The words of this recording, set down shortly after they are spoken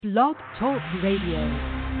Blog Talk Radio.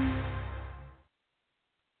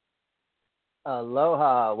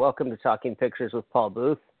 Aloha. Welcome to Talking Pictures with Paul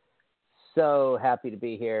Booth. So happy to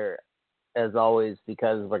be here, as always,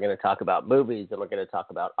 because we're going to talk about movies, and we're going to talk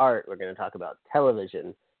about art, we're going to talk about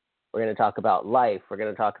television, we're going to talk about life, we're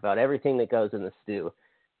going to talk about everything that goes in the stew.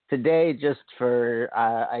 Today, just for,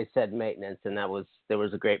 I said maintenance, and there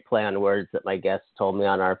was a great play on words that my guest told me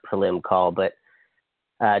on our prelim call, but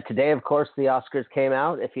today, of course, the Oscars came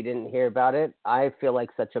out. If you didn't hear about it, I feel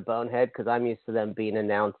like such a bonehead because I'm used to them being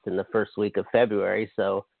announced in the first week of February.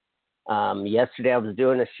 So yesterday I was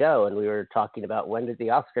doing a show and we were talking about when did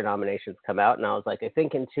the Oscar nominations come out, and I was like, I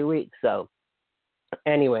think in 2 weeks. So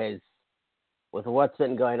anyways, with what's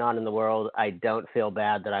been going on in the world, I don't feel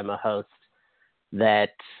bad that I'm a host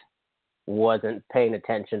that wasn't paying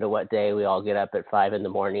attention to what day we all get up at 5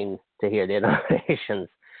 a.m. to hear the nominations.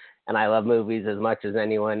 And I love movies as much as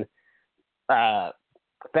anyone.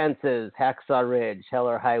 Fences, Hacksaw Ridge, Hell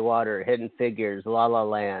or High Water, Hidden Figures, La La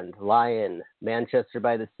Land, Lion, Manchester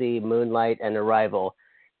by the Sea, Moonlight, and Arrival.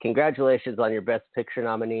 Congratulations on your Best Picture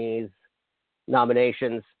nominations.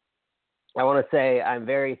 I want to say I'm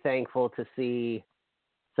very thankful to see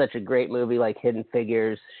such a great movie like Hidden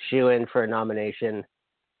Figures shoe in for a nomination.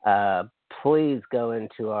 Please go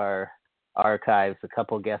into our archives a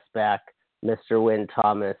couple guests back. Mr. Wynn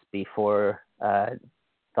Thomas, before the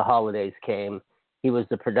holidays came, he was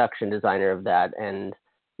the production designer of that and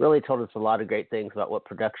really told us a lot of great things about what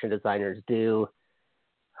production designers do.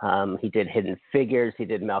 He did Hidden Figures, he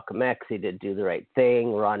did Malcolm X, he did Do the Right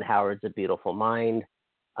Thing, Ron Howard's A Beautiful Mind.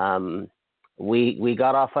 We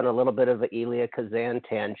got off on a little bit of an Elia Kazan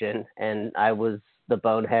tangent, and I was the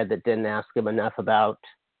bonehead that didn't ask him enough about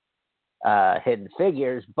Hidden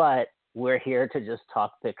Figures, but we're here to just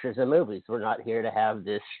talk pictures and movies. We're not here to have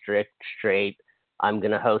this strict, straight, I'm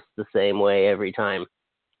going to host the same way every time.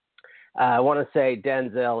 I want to say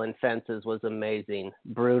Denzel in Fences was amazing.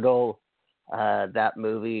 Brutal. That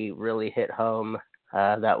movie really hit home.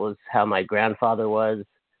 That was how my grandfather was.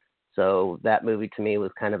 So that movie to me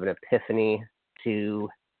was kind of an epiphany to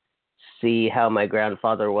see how my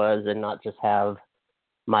grandfather was and not just have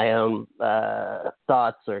my own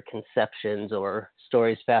thoughts or conceptions or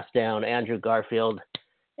stories passed down. Andrew Garfield,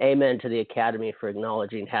 amen to the Academy for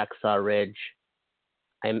acknowledging Hacksaw Ridge.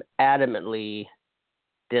 I'm adamantly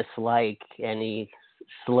dislike any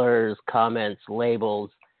slurs, comments,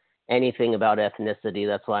 labels, anything about ethnicity.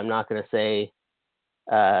 That's why I'm not going to say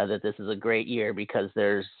that this is a great year because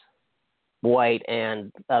there's white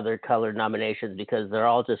and other colored nominations, because they're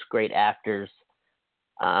all just great actors.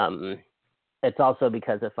 It's also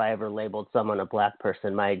because if I ever labeled someone a black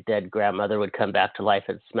person, my dead grandmother would come back to life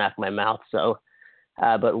and smack my mouth. So,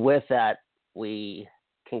 but with that, we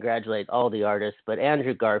congratulate all the artists. But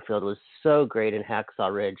Andrew Garfield was so great in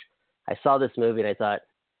Hacksaw Ridge. I saw this movie and I thought,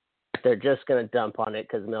 they're just going to dump on it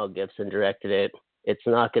because Mel Gibson directed it. It's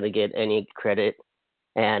not going to get any credit.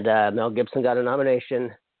 And Mel Gibson got a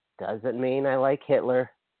nomination. Doesn't mean I like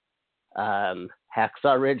Hitler.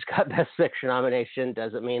 Hacksaw Ridge got Best Picture nomination.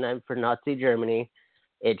 Doesn't mean I'm for Nazi Germany.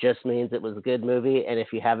 It just means it was a good movie. And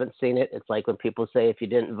if you haven't seen it, it's like when people say, if you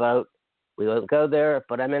didn't vote, we won't go there.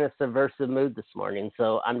 But I'm in a subversive mood this morning,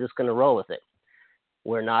 so I'm just going to roll with it.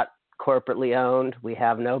 We're not corporately owned. We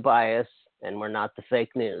have no bias, and we're not the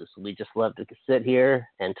fake news. We just love to sit here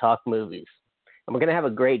and talk movies. And we're going to have a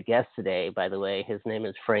great guest today, by the way. His name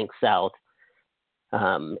is Frank South.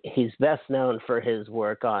 He's best known for his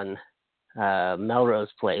work on Melrose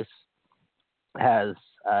Place as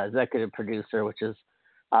executive producer, which is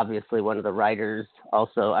obviously one of the writers.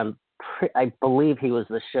 Also, I believe he was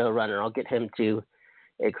the showrunner. I'll get him to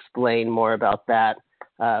explain more about that.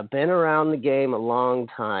 Been around the game a long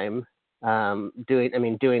time,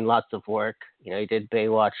 doing lots of work. You know, he did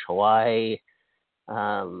Baywatch Hawaii.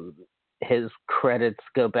 His credits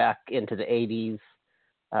go back into the 80s.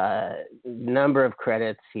 Number of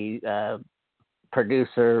credits. He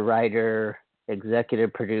producer, writer,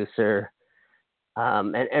 executive producer,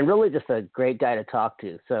 and really just a great guy to talk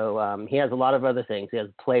to. So he has a lot of other things. He has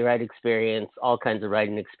playwright experience, all kinds of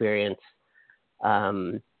writing experience.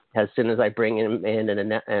 As soon as I bring him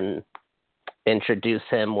in and introduce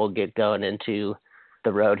him, we'll get going into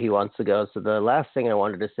the road he wants to go. So the last thing I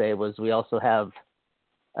wanted to say was we also have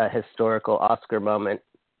a historical Oscar moment,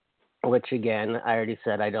 which again, I already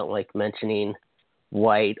said I don't like mentioning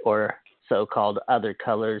white or so-called other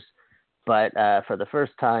colors, but for the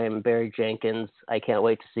first time, Barry Jenkins, I can't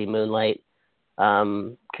wait to see Moonlight.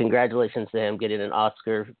 Congratulations to him getting an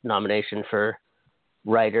Oscar nomination for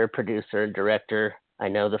writer, producer, and director. I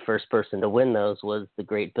know the first person to win those was the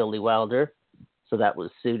great Billy Wilder, so that was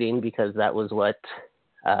suiting because that was what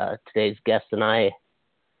today's guest and I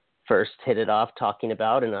first hit it off talking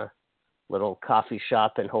about in a little coffee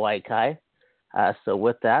shop in Hawaii Kai. So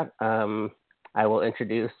with that, I will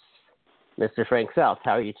introduce Mr. Frank South.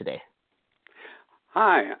 How are you today?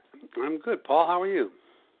 Hi, I'm good. Paul, how are you?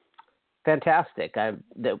 Fantastic.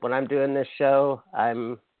 When I'm doing this show,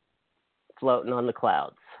 I'm floating on the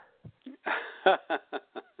clouds.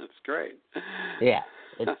 That's great. Yeah,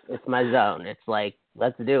 it's my zone. It's like,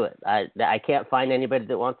 let's do it. I can't find anybody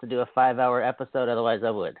that wants to do a 5-hour episode. Otherwise,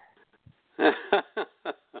 I would.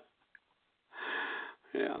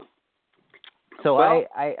 Yeah. So well,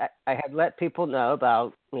 I had let people know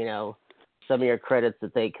about some of your credits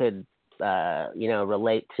that they could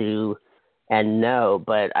relate to and know,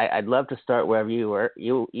 but I'd love to start wherever you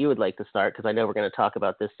would like to start, because I know we're going to talk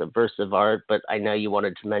about this subversive art, but I know you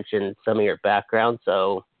wanted to mention some of your background,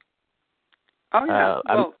 so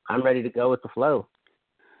I'm ready to go with the flow.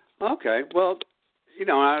 Okay. Well,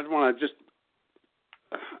 I want to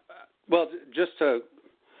just to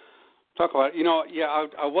talk about,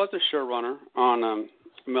 I was a showrunner on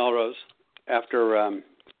Melrose after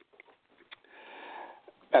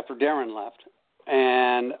Darren left,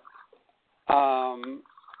 and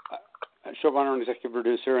showrunner and executive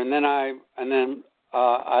producer, and then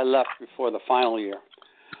I left before the final year.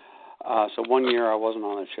 So 1 year I wasn't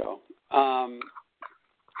on the show.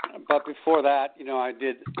 But before that, I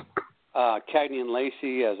did Cagney and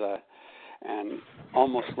Lacey and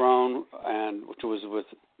Almost Grown, and which was with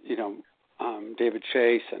David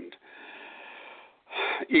Chase, and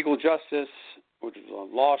Equal Justice, which was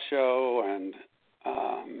a law show, and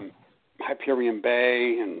Hyperion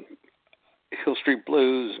Bay, and Hill Street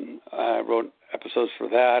Blues, and I wrote episodes for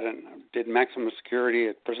that, and did Maximum Security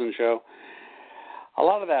at Prison Show. A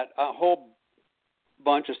lot of that, a whole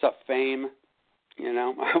bunch of stuff. Fame,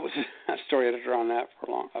 I was a story editor on that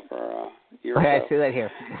for a year. Okay, or so. I see that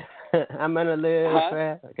here. I'm gonna live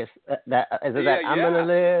forever. I guess I'm gonna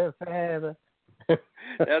live forever.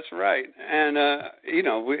 That's right, and it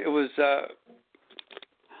was.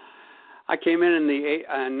 I came in the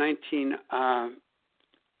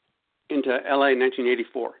into LA in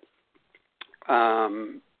 1984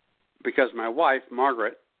 because my wife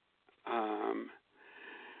Margaret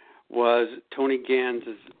was Tony Gann's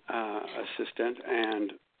assistant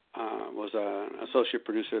and was an associate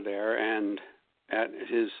producer there, and at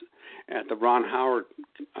the Ron Howard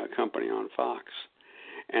company on Fox,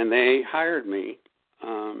 and they hired me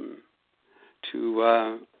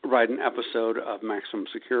to write an episode of Maximum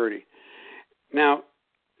Security. Now,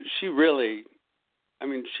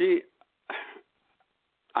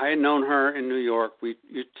 I had known her in New York. We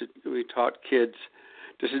taught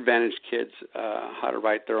disadvantaged kids, how to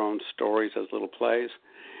write their own stories as little plays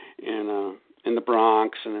in the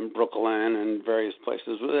Bronx and in Brooklyn and various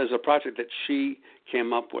places. There's a project that she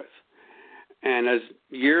came up with. And as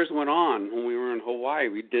years went on, when we were in Hawaii,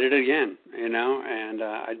 we did it again, and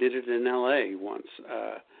I did it in L.A. once.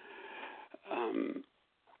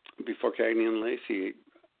 Before Cagney and Lacey,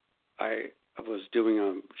 I was doing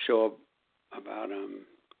a show about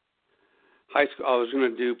high school. I was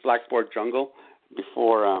going to do Blackboard Jungle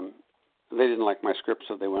before they didn't like my script,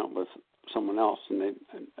 so they went with someone else, and they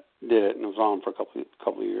did it, and it was on for a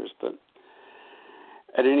couple of years. But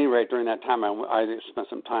at any rate, during that time, I spent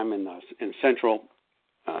some time in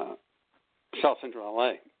South Central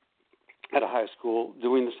LA at a high school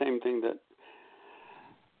doing the same thing that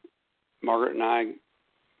Margaret and I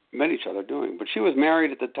met each other doing. But she was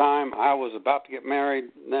married at the time. I was about to get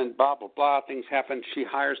married. Then blah, blah, blah. Things happened. She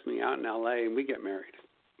hires me out in L.A., and we get married.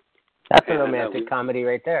 That's a romantic comedy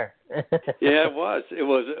right there. Yeah, it was. It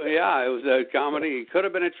was a comedy. It could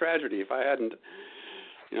have been a tragedy if I hadn't,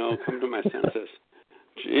 come to my senses.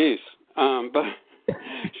 Jeez. But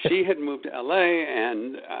she had moved to L.A.,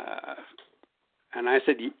 and I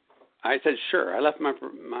said sure. I left my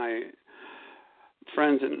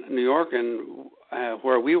friends in New York, and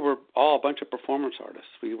where we were all a bunch of performance artists.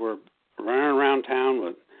 We were running around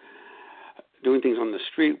town doing things on the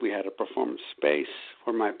street. We had a performance space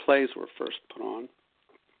where my plays were first put on,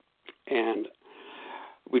 and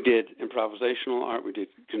we did improvisational art, we did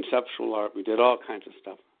conceptual art, we did all kinds of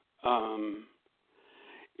stuff.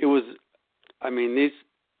 It was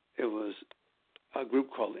a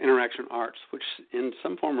group called Interaction Arts, which in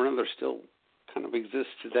some form or another still kind of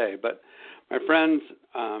exists today. But my friends,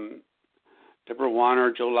 Deborah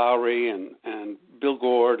Warner, Joe Lowry, and Bill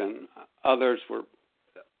Gord, and others were.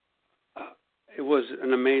 It was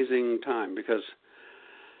an amazing time because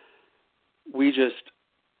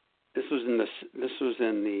this was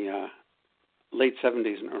in the late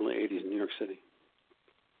 70s and early 80s in New York City,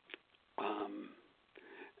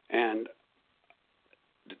 and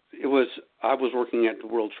I was working at the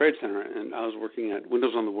World Trade Center, and I was working at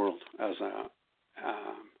Windows on the World as a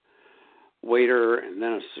waiter and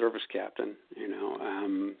then a service captain,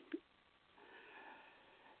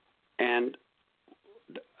 and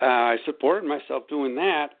I supported myself doing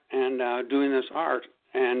that and doing this art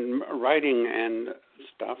and writing and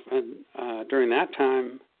stuff. And during that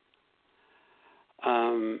time,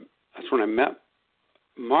 that's when I met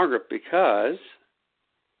Margaret, because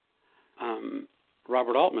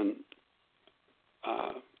Robert Altman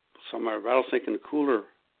saw my Rattlesnake in the Cooler,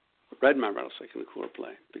 read my Rattlesnake in the Cooler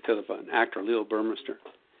play because of an actor, Leo Burmester,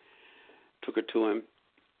 took it to him.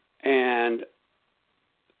 And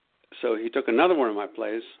so he took another one of my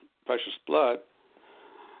plays, Precious Blood,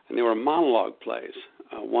 and they were monologue plays.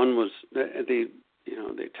 One was, they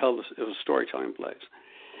tell this, it was storytelling plays.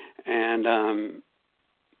 And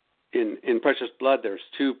in Precious Blood, there's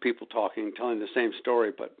two people talking, telling the same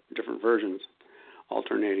story, but different versions,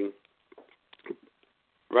 alternating.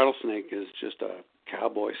 Rattlesnake is just a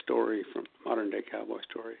cowboy story, from modern-day cowboy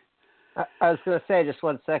story. I was going to say, just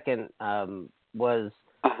 1 second, was...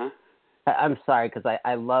 Uh-huh. I'm sorry, because I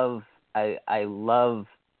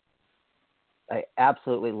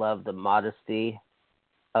absolutely love the modesty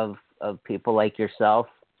of people like yourself,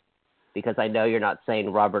 because I know you're not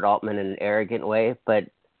saying Robert Altman in an arrogant way, but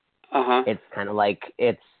it's kind of like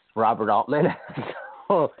it's Robert Altman.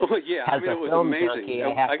 So yeah, as it a was film amazing. junkie,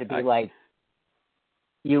 I have to be like,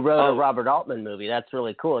 you wrote a Robert Altman movie. That's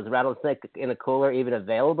really cool. Is Rattlesnake in a Cooler even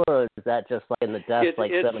available, or is that just like in the dust,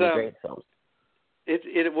 like so many great films?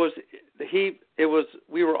 It was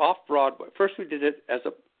we were off Broadway. First, we did it as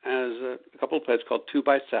a couple of plays called Two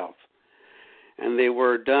by South, and they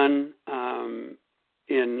were done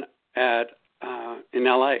in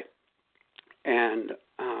L.A. and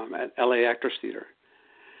at L.A. Actors Theater,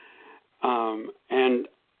 and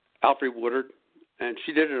Alfre Woodard, and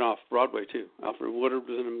she did it off Broadway too. Alfre Woodard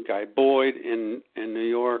was in them. Guy Boyd in New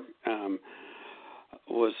York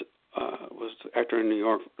was actor in New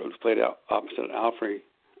York, who played opposite Alfre,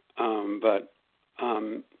 but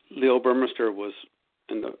Leo Burmester was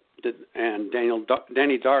and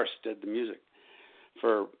Danny Darst did the music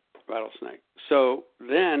for Rattlesnake. So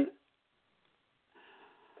then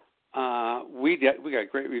we got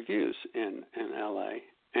great reviews in LA,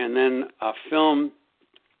 and then a film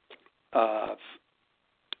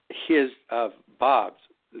of Bob's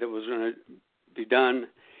that was going to be done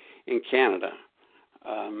in Canada,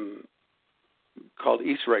 called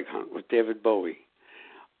Easter Egg Hunt with David Bowie.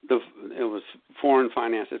 It was foreign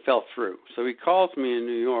finance. It fell through. So he calls me in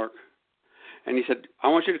New York, and he said, I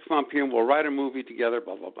want you to come up here and we'll write a movie together,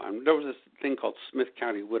 blah, blah, blah. And there was this thing called Smith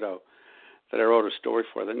County Widow that I wrote a story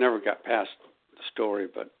for that never got past the story,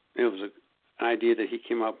 but it was an idea that he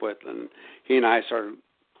came up with, and he and I started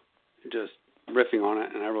just riffing on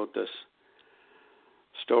it, and I wrote this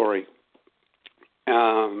story.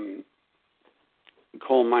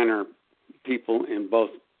 Coal miner people in both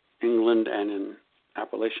England and in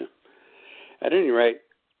Appalachia. At any rate,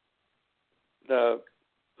 the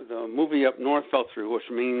movie up north fell through, which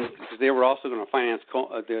means because they were also going to finance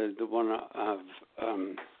the one of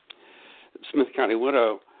Smith County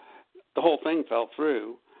Widow. The whole thing fell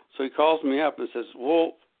through. So he calls me up and says,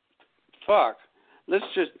 well, fuck,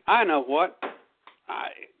 I know what,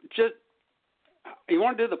 you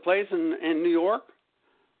want to do the plays in New York?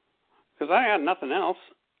 Because I had nothing else.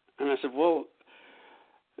 And I said, well,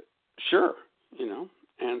 sure,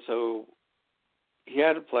 And so he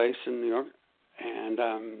had a place in New York. And,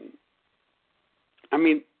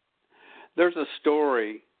 there's a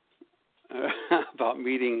story about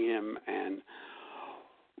meeting him and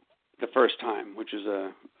the first time, which is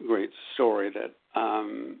a great story that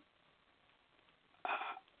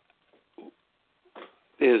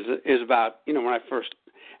is about, when I first,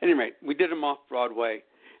 at any rate, we did them off Broadway,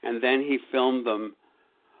 and then he filmed them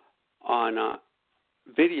on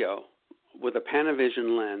video with a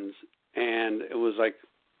Panavision lens, and it was like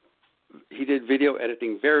he did video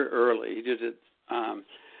editing very early. He did it.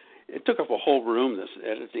 It took up a whole room, this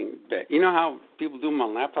editing bit. You know how people do them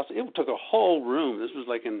on laptops? It took a whole room. This was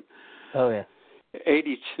like in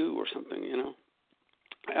 82 or something,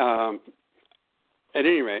 At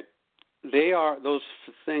any rate, they are those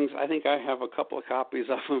things. I think I have a couple of copies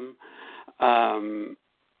of them.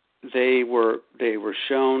 They were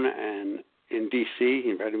shown in D.C. He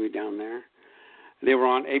invited me down there. They were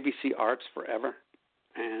on ABC Arts forever,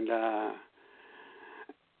 and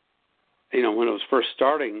when it was first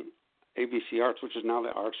starting, ABC Arts, which is now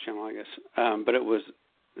the Arts Channel, I guess, but it was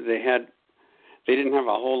they didn't have a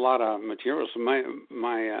whole lot of material, so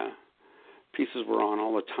my pieces were on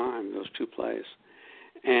all the time. Those two plays,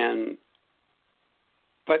 and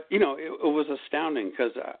but it was astounding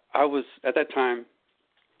because I was at that time.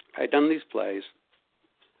 I had done these plays.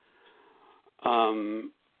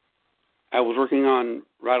 I was working on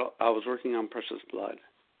Precious Blood,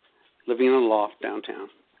 living in a loft downtown,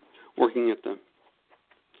 working at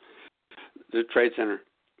the Trade Center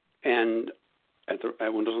and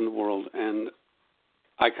at Windows on the World, and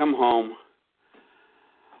I come home,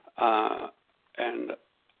 and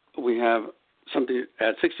we have something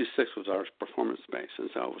at 66 was our performance space, and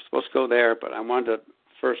so I was supposed to go there, but I wanted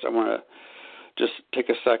to just take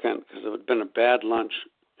a second because it had been a bad lunch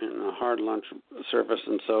and a hard lunch service,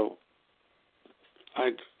 and so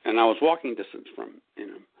I was walking distance from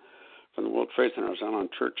the World Trade Center. I was out on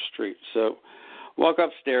Church Street, so walk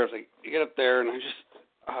upstairs. I get up there and I just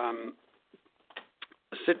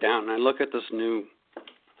sit down and I look at this new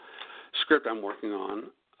script I'm working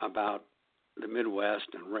on about the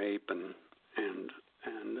Midwest and rape and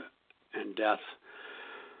death.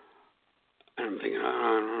 And I'm thinking,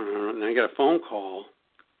 and I get a phone call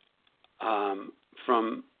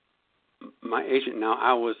from my agent. Now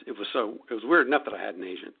it was weird enough that I had an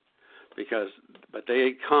agent but they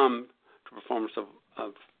had come to a performance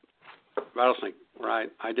of Rattlesnake where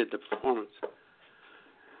I did the performance,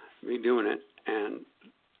 me doing it, and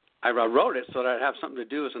I wrote it so that I'd have something to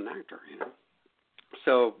do as an actor,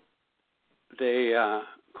 So they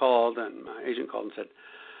called, and my agent called and said,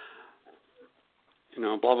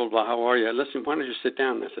 blah, blah, blah, how are you? Listen, why don't you sit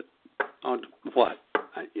down? And I said, oh, what?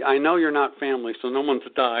 I know you're not family, so no one's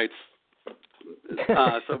died.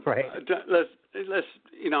 So right. Let's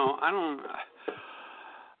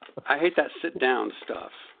I hate that sit down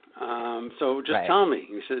stuff. So just tell me.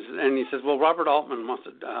 He says, well, Robert Altman wants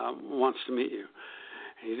to meet you.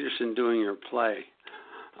 He's interested in doing your play.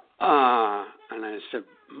 And I said,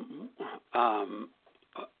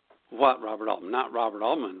 what Robert Altman? Not Robert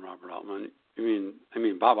Altman. Robert Altman. You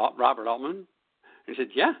mean Robert Altman? And he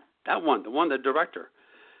said, yeah, that one, the director.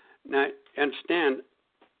 Now, understand,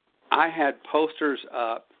 I had posters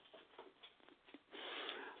up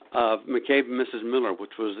of McCabe and Mrs. Miller,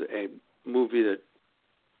 which was a movie that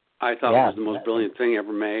I thought was the most brilliant thing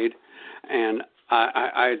ever made, and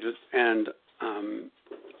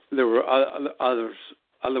there were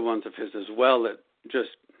other ones of his as well that just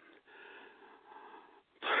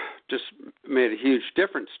made a huge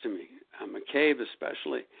difference to me. McCabe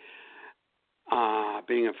especially,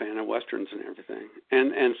 being a fan of westerns and everything,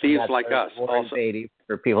 and Thieves Like Us. Warren Beatty,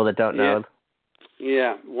 for people that don't know.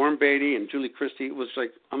 Yeah, Warren Beatty and Julie Christie. It was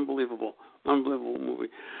like unbelievable movie,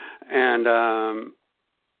 and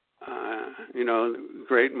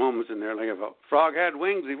great moments in there. Like if a frog had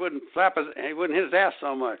wings, he wouldn't hit his ass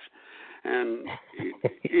so much, and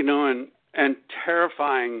and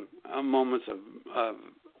terrifying moments of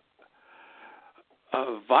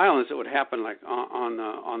violence that would happen, like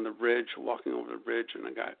on the bridge, walking over the bridge, and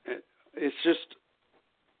a guy. It's just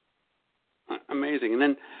amazing. And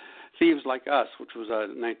then Thieves Like Us, which was a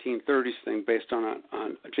 1930s thing based on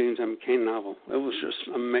a James M. Cain novel. It was just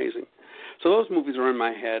amazing. So those movies are in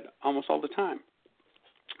my head almost all the time,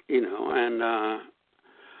 and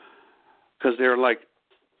because they're like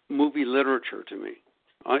movie literature to me.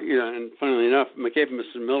 And funnily enough, McCabe and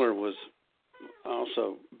Mrs. Miller was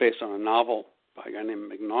also based on a novel by a guy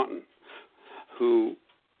named McNaughton, who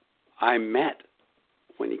I met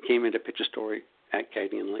when he came in to pitch a story at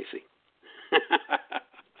Cagney and Lacey.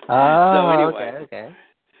 Oh, so anyway, okay.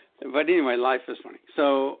 But anyway, life is funny.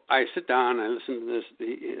 So I sit down, I listen to this,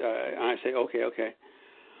 and I say, okay.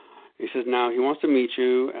 He says, now he wants to meet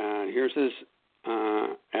you, and here's his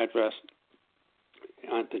address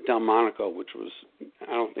at the Delmonico, which was,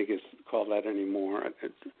 I don't think it's called that anymore.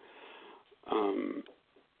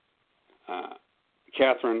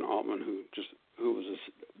 Catherine Altman, who was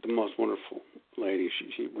the most wonderful lady.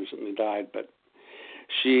 She recently died, but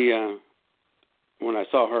she, when I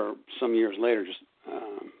saw her some years later, just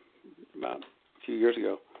about a few years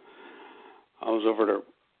ago, I was over at her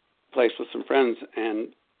place with some friends,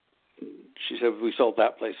 and she said we sold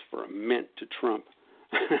that place for a mint to Trump.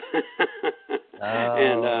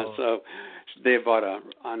 And so they bought a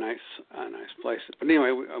nice place. But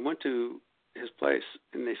anyway, I went to his place,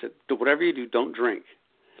 and they said, whatever you do, don't drink.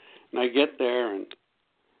 And I get there, and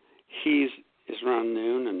it's around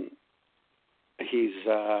noon, and he's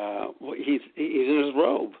in his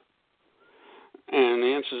robe, and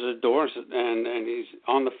he answers the door, and he's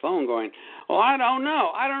on the phone going, "Well, I don't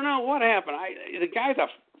know what happened. The guy's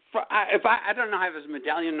I don't know, I have his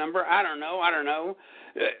medallion number. I don't know.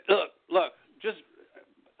 Look, just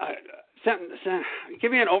send,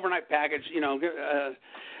 give me an overnight package.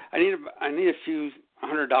 I need a few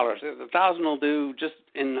 $100. $1,000 will do. Just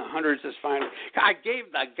in the hundreds is fine. I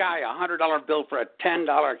gave the guy a $100 bill for a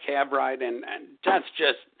 $10 cab ride, and that's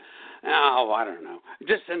just, oh, I don't know.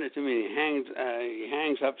 Just send it to me. He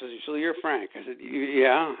hangs up and says, so you're Frank. I said,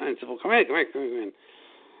 yeah. And I said, well, come in.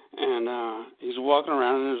 And he's walking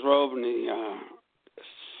around in his robe, and he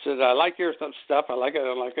said, I like your stuff. I like it.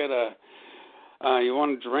 You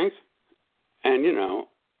want a drink? And, you know,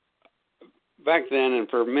 back then and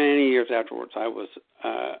for many years afterwards, I was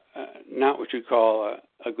not what you'd call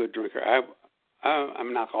a good drinker. I'm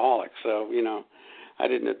an alcoholic, so, you know, I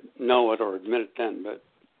didn't know it or admit it then, but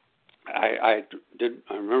I did.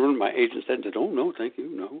 I remember my agent said, "Oh no, thank you,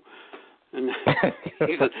 no." And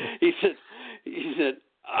he said,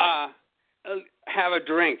 "Have a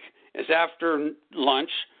drink. It's after lunch,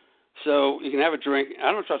 so you can have a drink.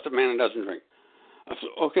 I don't trust a man that doesn't drink." I said,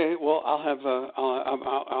 "Okay, well, I'll have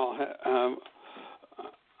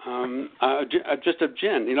just a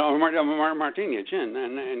gin, you know, a martini, a gin."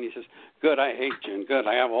 And he says, "Good, I hate gin. Good,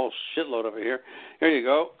 I have a whole shitload over here. Here you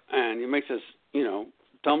go." And he makes this, you know,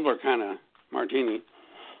 tumbler kind of martini.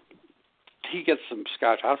 He gets some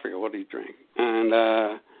scotch. I forget what he drank.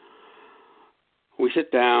 And we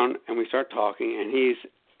sit down and we start talking, and he's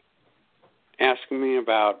asking me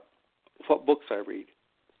about what books I read.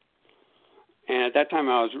 And at that time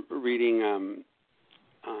I was reading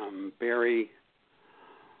Barry,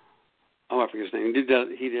 I forget his name. He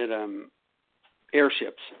did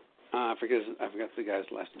Airships. I forget the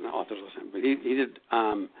guy's last name, the author's last name. But he did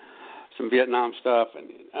some Vietnam stuff,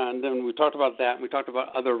 and then we talked about that, and we talked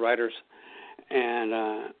about other writers,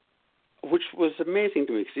 and which was amazing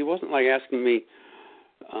to me, because he wasn't like asking me,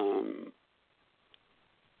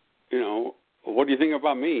 you know, what do you think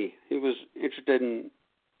about me? He was interested in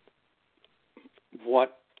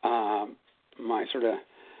what my sort of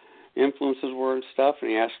influences were and stuff,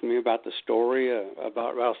 and he asked me about the story,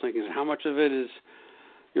 about what I was thinking, how much of it is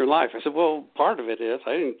your life? I said, well, part of it is.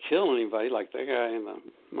 I didn't kill anybody like that guy in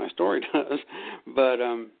my story does, but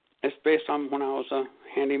it's based on when I was a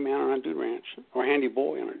handyman on a dude ranch, or handy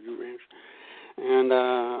boy on a dude ranch, and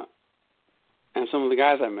some of the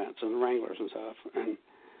guys I met, some wranglers and stuff, and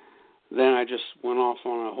then I just went off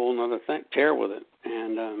on a whole other tear with it,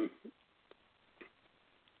 and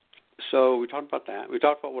so we talked about that. We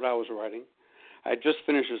talked about what I was writing. I had just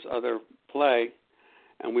finished this other play,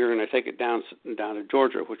 and we were going to take it down to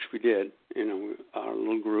Georgia, which we did. You know, our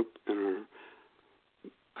little group in our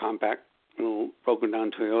compact little broken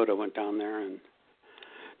down Toyota went down there and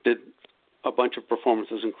did a bunch of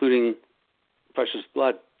performances, including Precious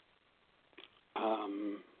Blood.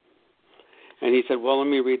 And he said, "Well, let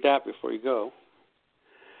me read that before you go.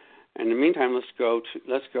 And in the meantime, let's go.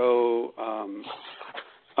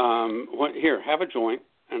 Here, have a joint."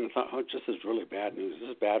 And I thought, oh, this is really bad news. This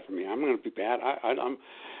is bad for me. I'm going to be bad. And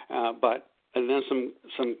then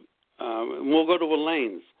we'll go to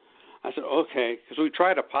Elaine's. I said, okay, because we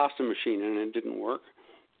tried a pasta machine and it didn't work.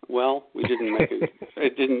 Well, we didn't make it.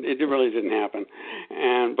 It really didn't happen.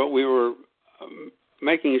 But we were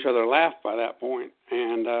making each other laugh by that point.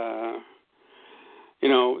 And you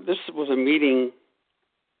know, this was a meeting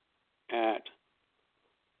at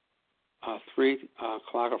 3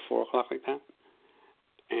 o'clock or 4 o'clock like that.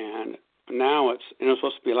 And now it's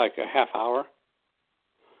supposed to be like a half-hour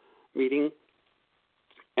meeting,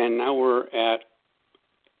 and now we're at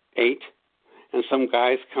 8, and some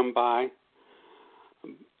guys come by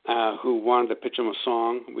who wanted to pitch him a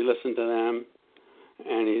song. We listened to them,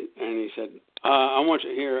 and he said, I want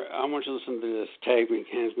you to listen to this tape. He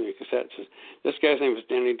hands me a cassette. Says, this guy's name is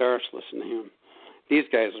Danny Darst. Listen to him. These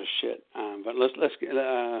guys are shit, but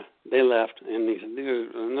they left, and he said,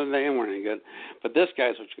 dude, no, they weren't any good, but this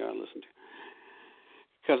guy's what you got to listen to.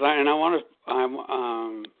 Because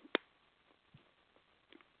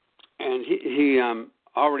he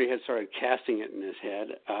already had started casting it in his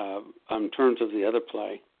head in terms of the other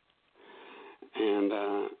play, and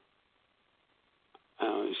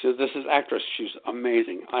he said, this is actress, she's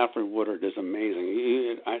amazing. Alfred Woodard is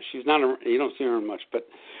amazing. She's not, you don't see her much, but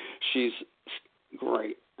she's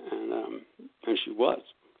great, and she was,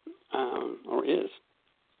 or is,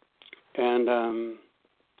 and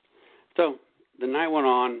so the night went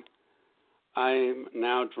on. I'm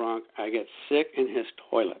now drunk. I get sick in his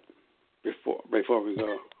toilet before we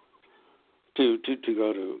go to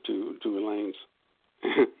go to Elaine's.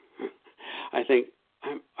 I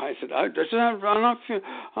said I'll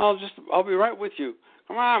be right with you.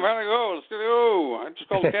 Come on, where to go? Let's go. I just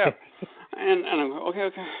called a cab, and I go okay,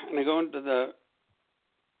 and I go into the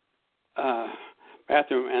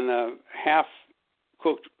bathroom, and the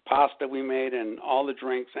half-cooked pasta we made and all the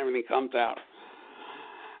drinks, everything comes out.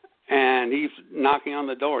 and he's knocking on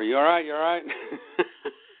the door. You all right? You all right?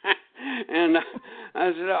 And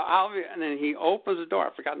I said, I'll be. And then he opens the door.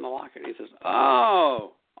 I've forgotten to lock it. He says,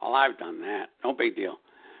 oh, well, I've done that. No big deal.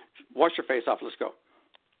 Wash your face off. Let's go.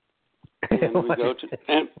 And we go to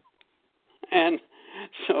and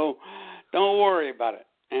so don't worry about it.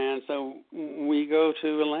 And so we go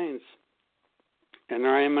to Elaine's, and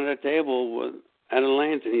there I am at a table at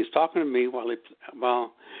Elaine's, and he's talking to me while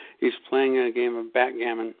he's playing a game of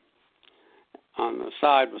backgammon on the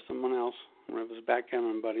side with someone else, one of his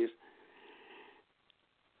backgammon buddies.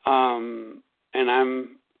 And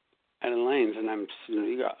I'm at Elaine's, and I'm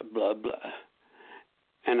blah blah,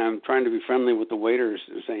 and I'm trying to be friendly with the waiters,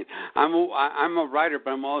 saying I'm a writer,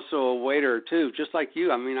 but I'm also a waiter too, just like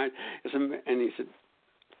you. I mean, and he said,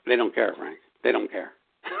 they don't care, Frank. They don't care.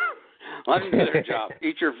 Let them do their job.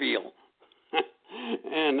 Eat your veal.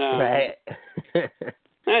 And right.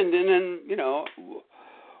 and then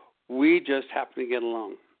we just happen to get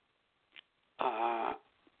along.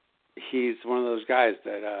 He's one of those guys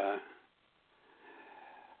that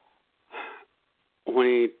when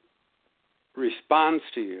he responds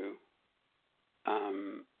to you,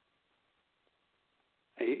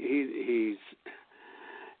 he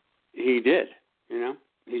did,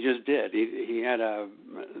 he just did. He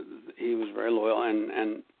was very loyal,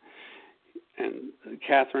 and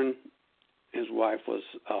Catherine, his wife, was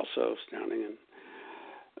also astounding, and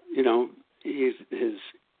his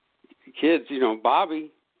kids,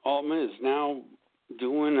 Bobby Altman is now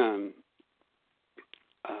doing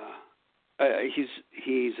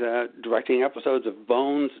he's directing episodes of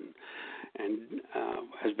Bones and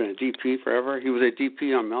has been a DP forever. He was a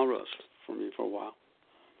DP on Melrose for me for a while.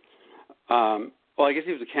 Well, I guess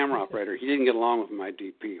he was a camera operator. He didn't get along with my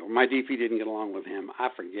DP, or my DP didn't get along with him. I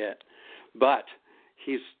forget. But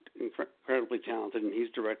he's incredibly talented, and he's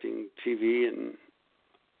directing TV, and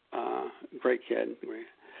great kid.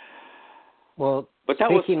 Well, but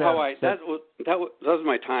that was how that was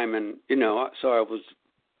my time, and so I was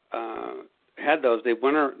had those. They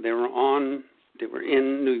were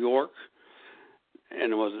in New York,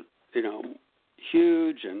 and it was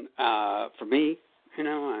huge, and for me,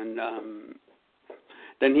 and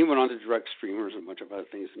then he went on to direct Streamers and a bunch of other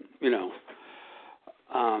things, and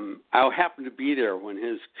I happened to be there when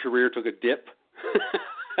his career took a dip,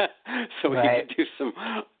 so right. he could do some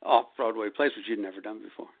off-Broadway plays which he'd never done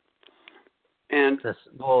before. And the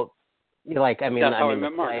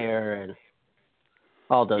Player and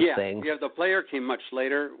all those things. Yeah, The Player came much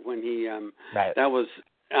later when he. Right. That was.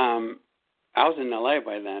 I was in L.A.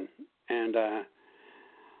 by then, and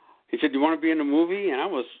he said, "Do you want to be in a movie?" And I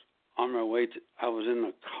was on my way I was in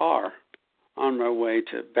the car on my way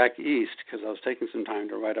to back east because I was taking some time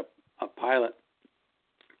to write a pilot,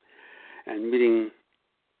 and meeting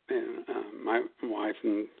my wife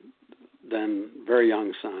and then very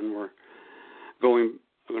young son were going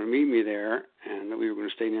to meet me there, and we were going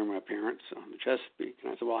to stay near my parents on the Chesapeake.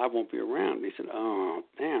 And I said, well, I won't be around. And he said, oh,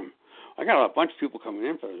 damn. I got a bunch of people coming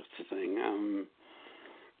in for this thing,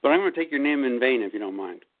 but I'm going to take your name in vain if you don't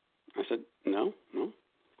mind. I said, no, go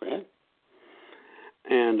ahead.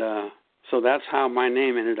 And so that's how my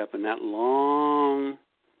name ended up in that long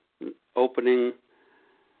opening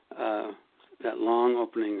shot, that long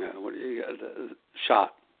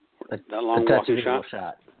walking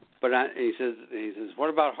shot. But he says, what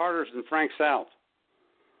about Harders and Frank South?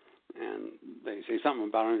 And they say something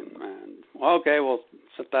about him. And okay, we'll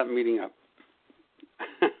set that meeting up.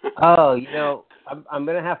 Oh, I'm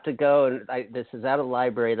going to have to go. And this is at a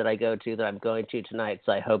library that I go to that I'm going to tonight,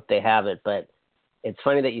 so I hope they have it. But it's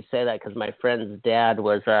funny that you say that because my friend's dad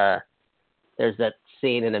was. There's that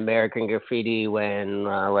scene in American Graffiti when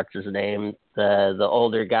what's his name, the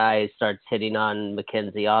older guy starts hitting on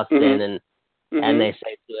Mackenzie Austin mm-hmm. And they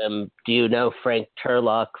say to him, do you know Frank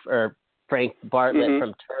Turlock or Frank Bartlett mm-hmm.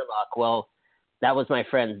 from Turlock? Well, that was my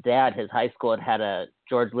friend's dad. His high school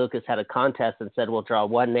George Lucas had a contest and said, we'll draw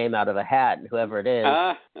one name out of a hat, and whoever it is.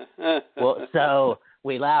 Well, so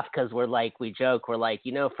we laugh because we joke. We're like,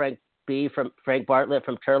 Frank Bartlett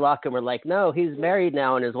from Turlock? And we're like, no, he's married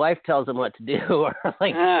now, and his wife tells him what to do. Or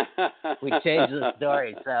we changed the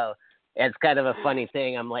story. So it's kind of a funny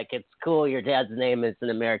thing. I'm like, it's cool. Your dad's name is in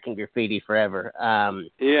American Graffiti forever.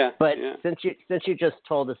 But since you just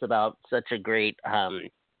told us about such a great,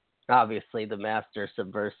 obviously the master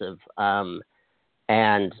subversive,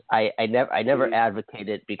 and I never advocate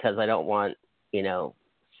it because I don't want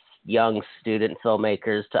young student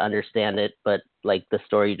filmmakers to understand it. But like the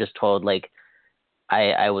story you just told,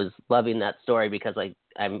 I was loving that story because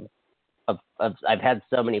I've had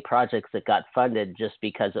so many projects that got funded just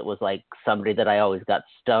because it was like somebody that I always got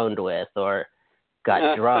stoned with, or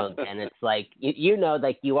got drunk, and it's like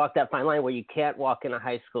like you walk that fine line where you can't walk in a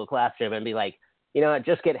high school classroom and be like,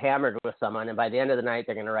 just get hammered with someone, and by the end of the night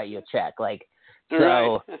they're going to write you a check. Like,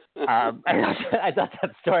 so I thought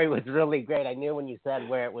that story was really great. I knew when you said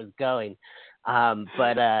where it was going,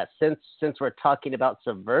 but since we're talking about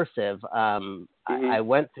subversive, I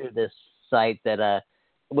went through this site that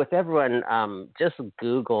with everyone, just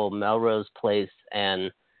Google Melrose Place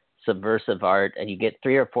and subversive art, and you get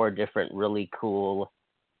 3 or 4 different really cool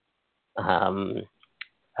options.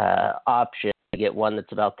 You get one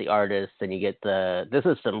that's about the artist, and you get this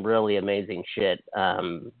is some really amazing shit.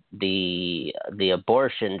 The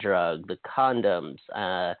abortion drug, the condoms.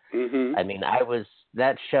 I mean, I was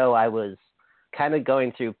kind of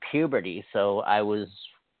going through puberty, so I was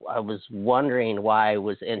wondering why I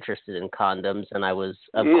was interested in condoms, and I was,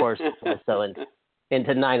 of course, also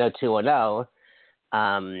into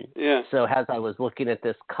 90210. So as I was looking at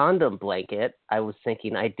this condom blanket, I was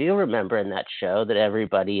thinking, I do remember in that show that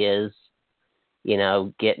everybody is,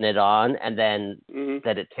 getting it on, and then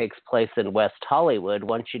that it takes place in West Hollywood.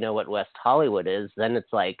 Once you know what West Hollywood is, then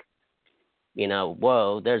it's like,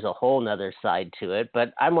 whoa, there's a whole nother side to it.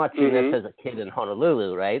 But I'm watching this as a kid in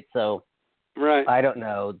Honolulu, right? So I don't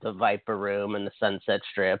know the Viper Room and the Sunset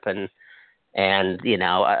Strip, and I'm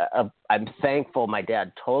thankful my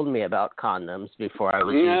dad told me about condoms before I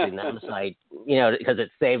was using them, so because it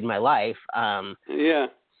saved my life.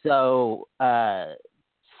 So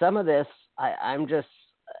some of this, I'm just,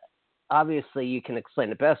 obviously you can explain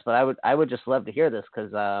it best, but I would just love to hear this,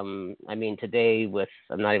 because I mean, today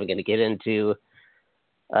I'm not even going to get into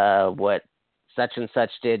what such and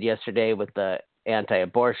such did yesterday with the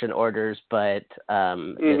anti-abortion orders, but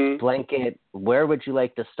this blanket, where would you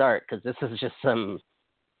like to start? Because this is just some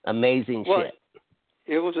amazing shit.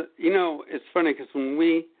 It was, it's funny, because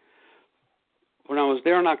when I was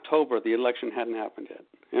there in October, the election hadn't happened yet,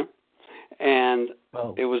 and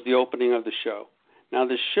it was the opening of the show. Now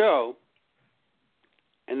the show,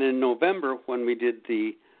 and in November when we did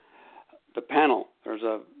the panel,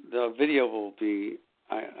 the video will be,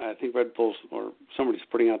 I think Red Bull's or somebody's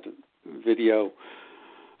putting out the video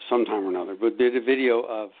sometime or another, but did a video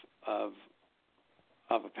of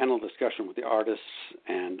a panel discussion with the artists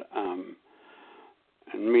and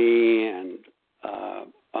me and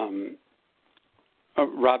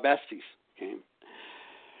Rob Estes came.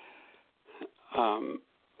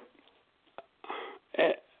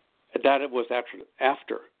 That it was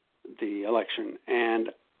after the election, and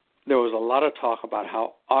there was a lot of talk about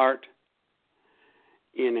how art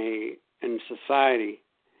in society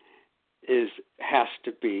has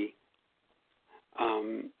to be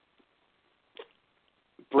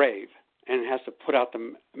brave, and has to put out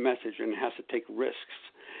the message, and has to take risks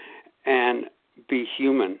and be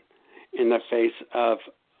human in the face of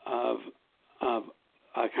a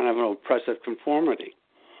kind of an oppressive conformity,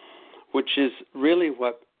 which is really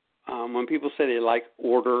what when people say they like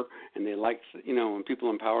order, and they like, when people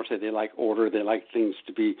in power say they like order, they like things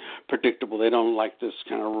to be predictable, they don't like this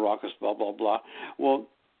kind of raucous blah, blah, blah. Well,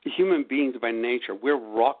 human beings by nature, we're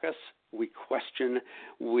raucous, we question,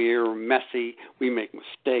 we're messy, we make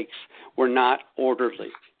mistakes, we're not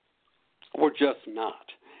orderly. We're just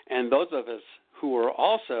not. And those of us who are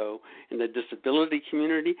also in the disability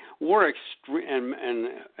community, we're extreme, and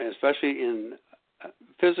especially in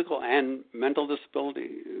physical and mental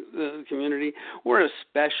disability community, we're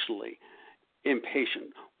especially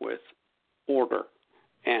impatient with order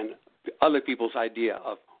and other people's idea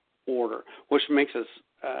of order, which makes us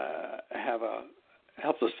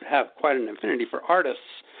helps us have quite an affinity for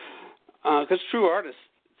artists, because true artists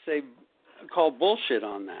call bullshit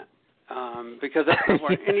on that, because that's not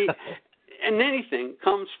where anything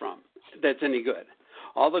comes from that's any good.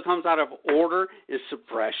 All that comes out of order is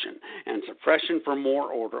suppression, and suppression for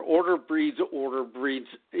more order. Order breeds,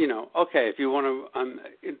 okay, if you want to,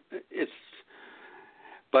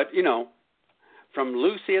 but, from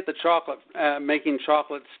Lucy at the chocolate, making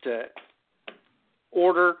chocolates, to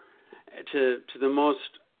order, to the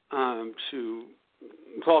most, to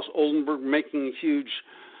Klaus Oldenburg making huge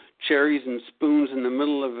cherries and spoons in the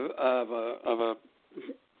middle of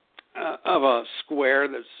a square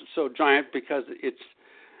that's so giant because it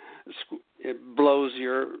blows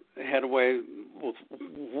your head away with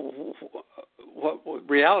what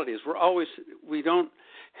reality is. We don't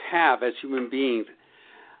have, as human beings,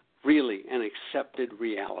 really an accepted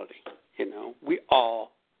reality. We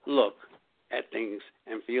all look at things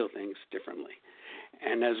and feel things differently.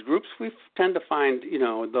 And as groups, we tend to find,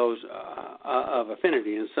 those of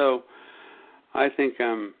affinity. And so I think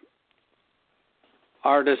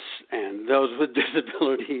artists and those with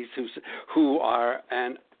disabilities who are,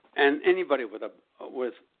 and anybody with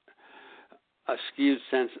with a skewed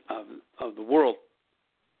sense of the world.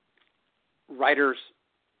 Writers,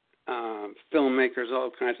 filmmakers,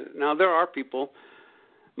 all kinds of. Now there are people,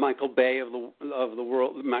 Michael Bays of the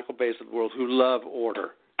world, who love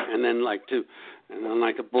order and then like to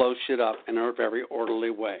blow shit up in a very orderly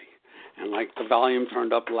way, and like the volume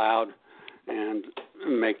turned up loud and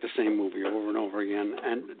make the same movie over and over again.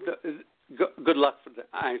 And good luck for that.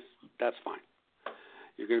 That's fine.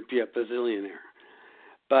 You're going to be a bazillionaire.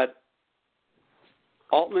 But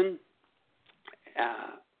Altman,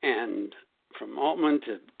 and from Altman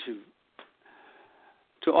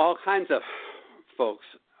to all kinds of folks,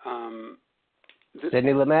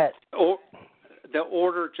 Sidney Lumet. Or the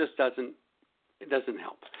order just doesn't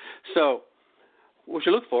help. So what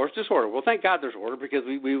you look for is disorder. Well, thank God there's order, because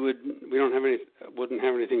we wouldn't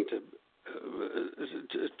have anything to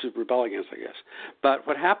rebel against, I guess. But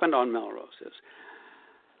what happened on Melrose is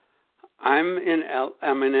I'm in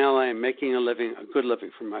LA making a good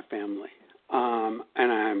living for my family,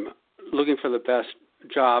 and I'm looking for the best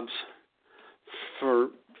jobs for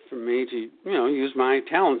me to use my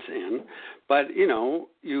talents in. But you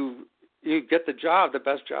get the job, the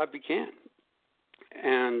best job you can,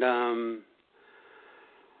 and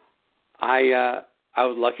I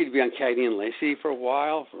was lucky to be on Cagney and Lacey for a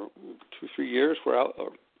while, for 2-3 years, where I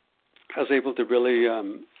was able to really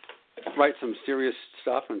write some serious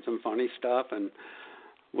stuff and some funny stuff, and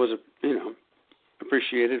was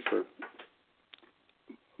appreciated for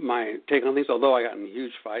my take on things. Although I got in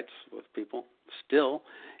huge fights with people, still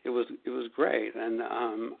it was great. And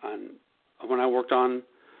when I worked on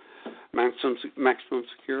Maximum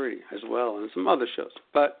Security as well, and some other shows,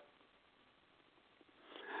 but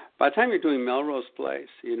by the time you're doing Melrose Place,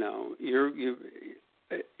 you're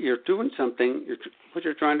doing something. What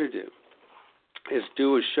you're trying to do is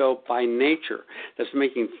do a show by nature that's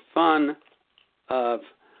making fun of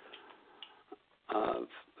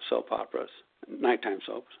soap operas, nighttime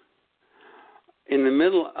soaps, in the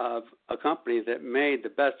middle of a company that made the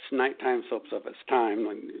best nighttime soaps of its time.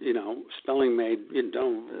 Like, Spelling made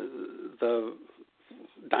the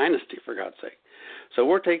Dynasty, for God's sake. So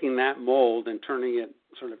we're taking that mold and turning it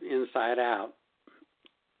sort of inside out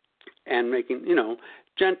and making,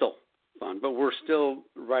 gentle fun, but we're still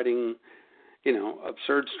writing,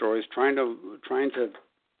 absurd stories, trying to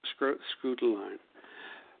screw the line.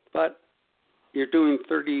 But you're doing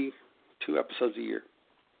 32 episodes a year,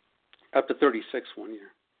 up to 36 one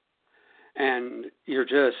year, and you're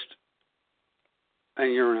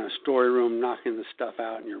in a story room knocking the stuff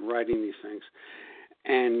out, and you're writing these things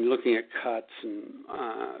and looking at cuts, and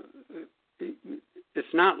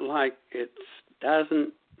it's not like it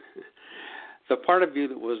doesn't. The part of you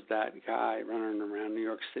that was that guy running around New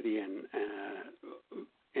York City and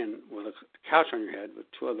with a couch on your head with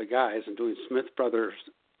two other guys and doing Smith Brothers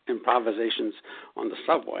improvisations on the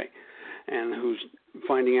subway, and who's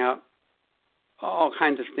finding out all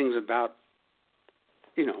kinds of things about,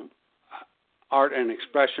 art and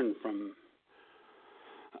expression from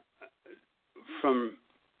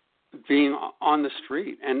being on the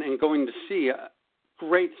street and going to see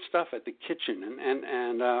great stuff at the Kitchen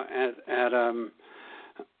and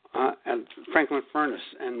at Franklin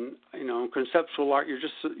Furnace, and conceptual art. You're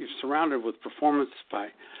surrounded with performances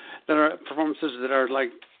that are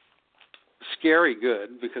like scary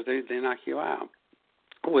good, because they knock you out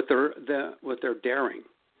with their daring.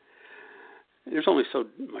 There's only so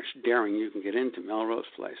much daring you can get into Melrose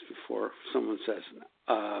Place before someone says,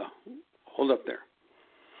 hold up there.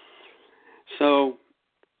 So,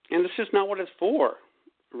 and it's just not what it's for.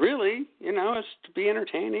 Really, it's to be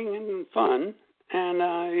entertaining and fun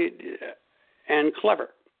and clever,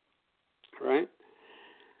 right?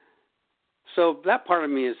 So that part of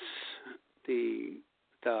me is the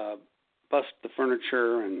bust the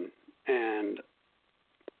furniture and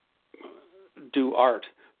do art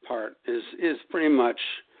part is pretty much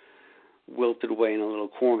wilted away in a little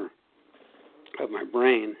corner of my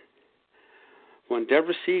brain. When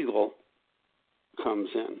Deborah Siegel comes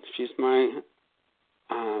in, she's my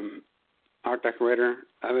art decorator,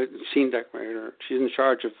 scene decorator. She's in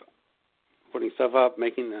charge of putting stuff up,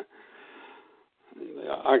 making the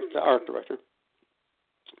art director.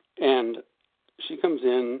 And she comes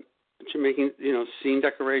in, she's making, scene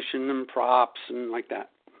decoration and props and like that,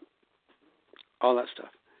 all that stuff.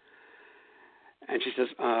 And she says,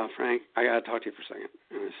 Frank, I got to talk to you for a second.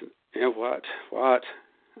 And I said, yeah, what?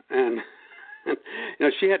 And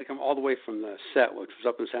she had to come all the way from the set, which was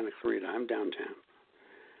up in Santa Clarita. I'm downtown.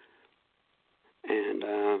 And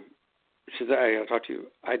she said, I got to talk to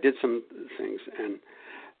you. I did some things, and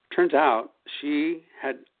turns out she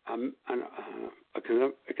had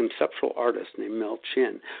a conceptual artist named Mel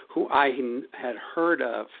Chin, who I had heard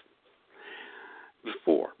of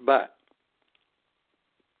before, but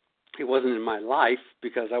it wasn't in my life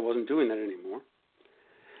because I wasn't doing that anymore.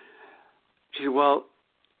 She said,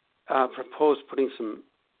 propose putting some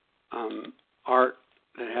art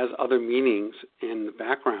that has other meanings in the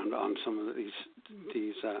background on some of these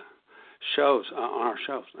shows, on our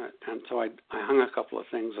shows. And so I hung a couple of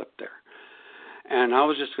things up there. And I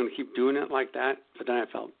was just going to keep doing it like that, but then I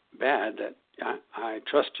felt bad that I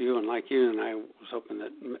trust you and like you, and I was hoping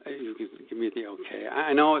that you could give me the okay.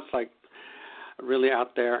 I know it's like really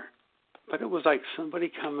out there, but it was like somebody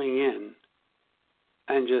coming in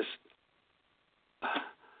and just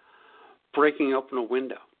breaking open a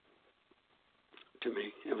window to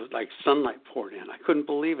me. It was like sunlight poured in. I couldn't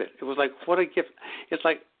believe it. It was like, what a gift. It's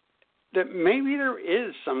like that maybe there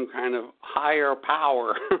is some kind of higher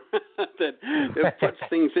power that puts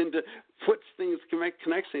things,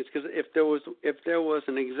 connects things. Because if there was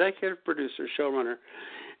an executive producer, showrunner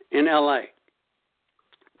in LA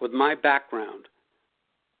with my background,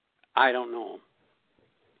 I don't know him.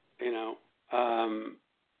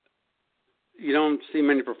 You don't see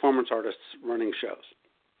many performance artists running shows.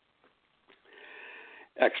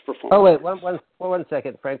 Ex-performance. Oh, wait, one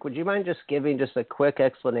second, Frank. Would you mind just giving just a quick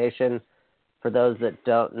explanation for those that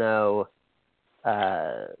don't know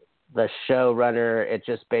the showrunner? It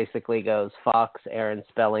just basically goes Fox, Aaron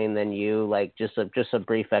Spelling, then you. Like just a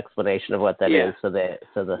brief explanation of what that is.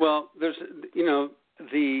 Well, there's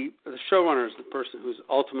the showrunner is the person who's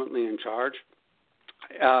ultimately in charge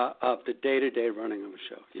of the day-to-day running of a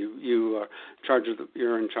show. You're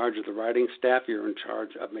in charge of the writing staff. You're in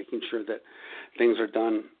charge of making sure that things are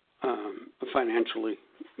done financially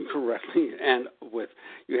correctly, and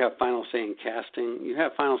you have final say in casting. You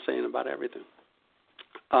have final say in about everything.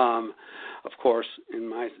 Of course, in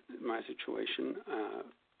my situation,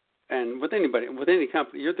 and with any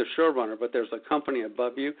company, you're the showrunner, but there's a company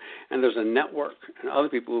above you, and there's a network and other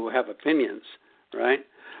people who have opinions, right?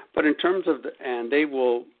 But in terms of and they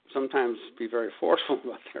will sometimes be very forceful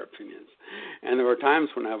about their opinions. And there were times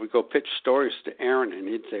when I would go pitch stories to Aaron, and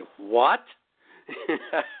he'd say, "What?"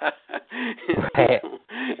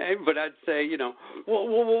 But I'd say,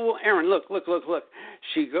 well, Aaron, look.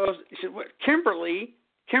 She said, "What? Kimberly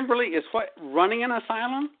is what, running an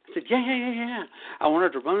asylum?" I said, yeah. I want her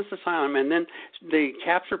to run this asylum, and then they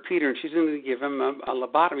capture Peter, and she's going to give him a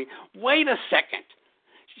lobotomy. Wait a second.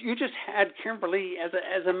 You just had Kimberly as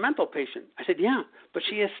a mental patient. I said, yeah, but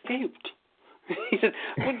she escaped. He said,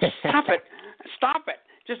 well, stop it.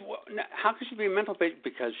 Just how could she be a mental patient?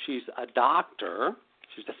 Because she's a doctor,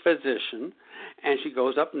 she's a physician, and she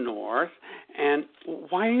goes up north. And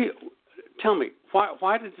why? Tell me,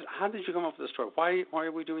 how did you come up with this story? Why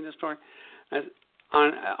are we doing this story?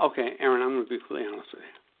 Okay, Aaron, I'm going to be completely honest with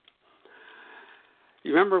you.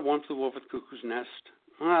 You remember One Flew Over the Cuckoo's Nest?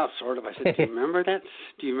 Well, sort of. I said, do you remember that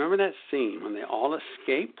scene when they all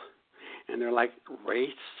escape and they're like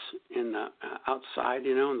wraiths in the outside,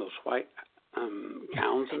 in those white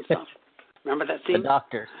gowns and stuff? Remember that scene? The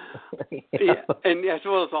doctors. Yeah, and as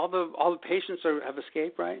well as all the patients have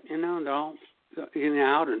escaped, right? And they're all getting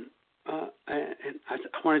out, and I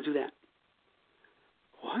said, I want to do that.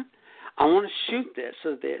 What? I want to shoot this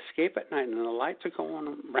so they escape at night, and the lights are going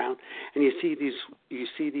around, and you see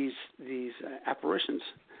these apparitions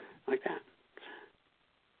like that.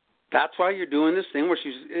 That's why you're doing this thing where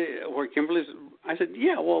Kimberly's. I said,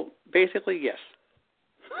 yeah. Well, basically, yes.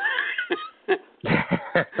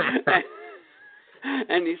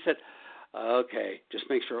 And he said, okay, just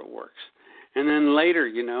make sure it works. And then later,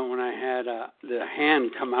 when I had the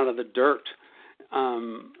hand come out of the dirt.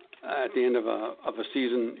 At the end of a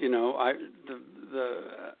season,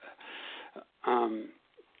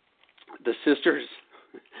 the sisters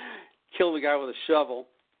killed the guy with a shovel,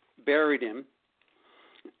 buried him,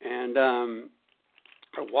 and are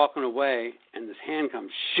walking away, and this hand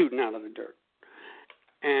comes shooting out of the dirt.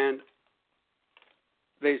 And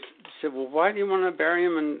they said, well, why do you want to bury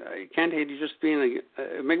him? And can't he just be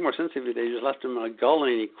it'd make more sense if they just left him in a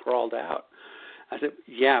gully and he crawled out. I said,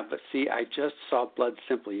 yeah, but see, I just saw Blood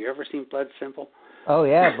Simple. You ever seen Blood Simple? Oh,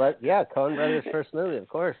 yeah, Coen Brothers' first movie, of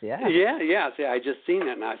course, yeah. Yeah. See, I just seen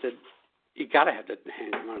that, and I said, you got to have the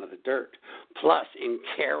hand come out of the dirt. Plus, in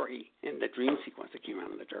Carrie, in the dream sequence, it came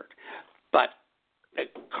out of the dirt. But the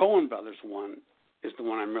Coen Brothers one is the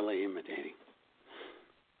one I'm really imitating.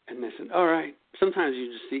 And they said, all right. Sometimes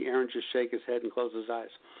you just see Aaron just shake his head and close his eyes.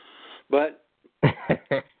 But,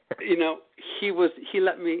 he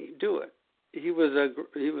let me do it. I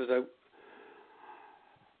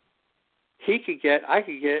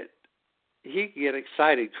could get he could get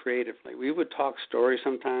excited creatively. We would talk stories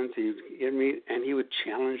sometimes. He'd get me, and he would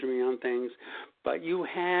challenge me on things. But you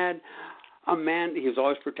had Amanda. He was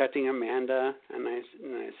always protecting Amanda, and I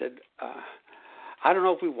said, I don't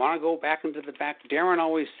know if we want to go back into the back. Darren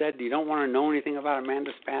always said, you don't want to know anything about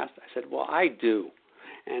Amanda's past. I said, well, I do.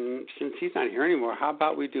 And since he's not here anymore, how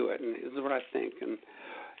about we do it? And this is what I think. And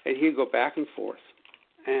he'd go back and forth.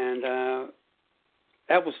 And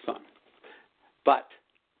that was fun. But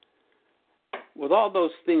with all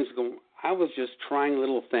those things going, I was just trying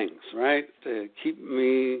little things, right, to keep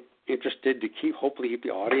me interested, to hopefully keep the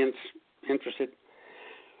audience interested.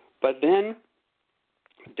 But then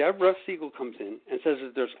Deborah Siegel comes in and says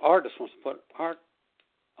that there's artists wants to put art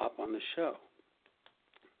up on the show.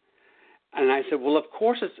 And I said, well, of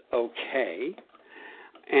course it's okay.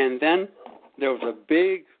 And then there was a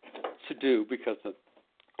big to-do because the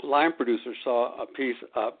line producer saw a piece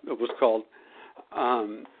up. It was called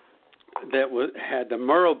had the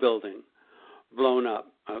Murrow Building blown up,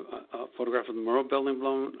 a photograph of the Murrow Building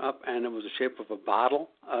blown up, and it was the shape of a bottle,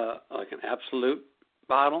 like an Absolute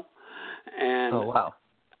bottle. And oh wow!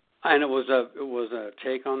 And it was a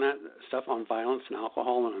take on that stuff, on violence and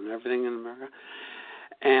alcohol and on everything in America.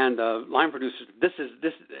 And line producers, this, and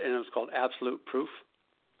it was called Absolute Proof.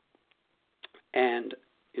 And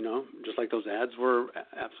just like those ads were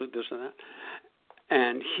absolute this and that.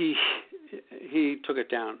 And he took it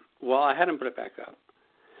down. Well, I had him put it back up,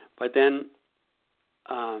 but then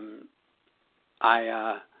and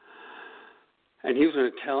he was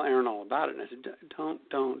going to tell Aaron all about it. And I said, don't.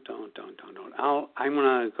 I'm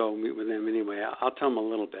going to go meet with him anyway. I'll tell him a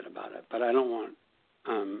little bit about it, but I don't want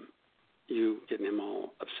you getting him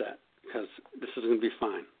all upset because this is going to be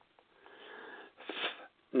fine.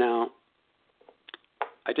 Now,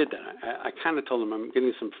 I did that. I kind of told him I'm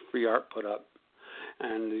getting some free art put up,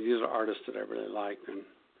 and these are artists that I really like. And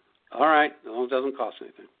all right, as long as it doesn't cost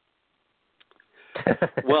anything.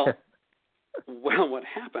 Well, what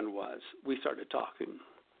happened was we started talking.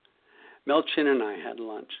 Mel Chin and I had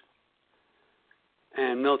lunch,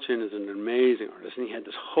 and Mel Chin is an amazing artist, and he had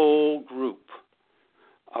this whole group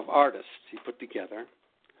of artists he put together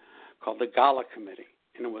called the Gala Committee,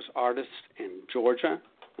 and it was artists in Georgia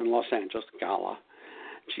and Los Angeles, Gala,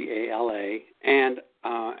 Gala, and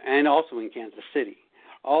also in Kansas City.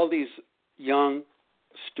 All these young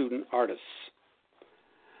student artists.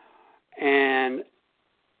 And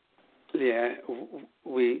he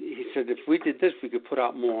said if we did this, we could put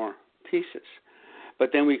out more pieces.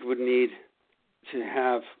 But then we would need to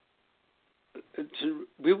have,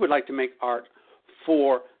 we would like to make art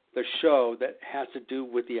for the show that has to do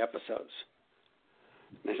with the episodes.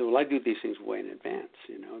 And I said, well, I do these things way in advance.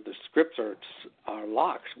 The scripts are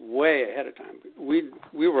locked way ahead of time. We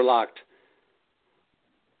were locked.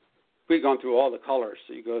 We'd gone through all the colors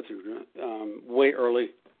that you go through way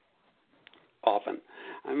early. Often,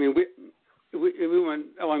 I mean, we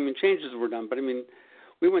went. Changes were done, but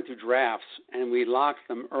we went through drafts and we locked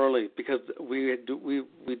them early because we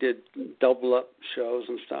did double up shows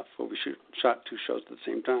and stuff where we shot two shows at the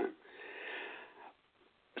same time.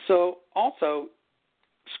 So also,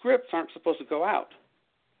 scripts aren't supposed to go out.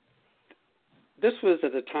 This was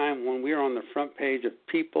at a time when we were on the front page of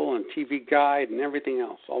People and TV Guide and everything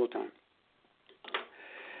else all the time.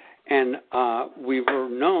 And we were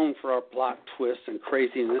known for our plot twists and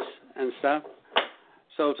craziness and stuff.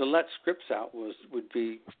 So to let scripts out would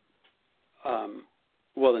be,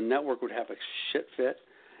 the network would have a shit fit.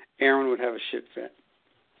 Aaron would have a shit fit.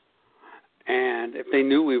 And if they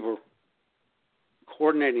knew we were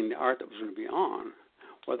coordinating the art that was going to be on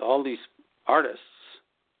with all these artists,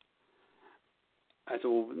 I said,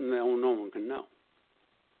 well, no one can know.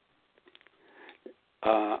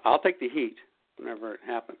 I'll take the heat whenever it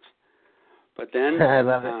happens. But then, I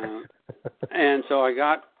love it. And so I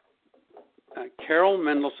got Carol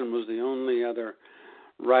Mendelson was the only other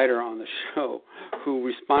writer on the show who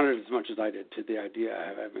responded as much as I did to the idea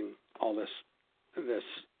of having all this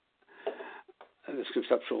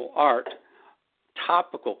conceptual art,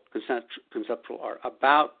 topical conceptual art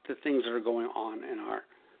about the things that are going on in our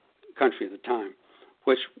country at the time,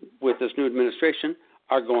 which with this new administration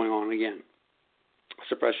are going on again.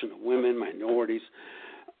 Suppression of women, minorities,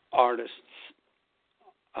 artists,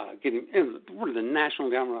 getting the national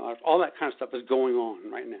government, all that kind of stuff is going on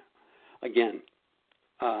right now, again.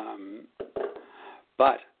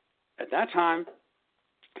 But at that time,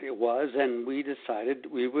 it was, and we decided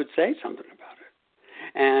we would say something about it,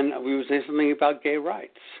 and we would say something about gay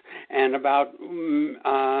rights and about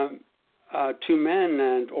two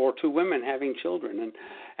men or two women having children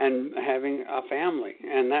and having a family,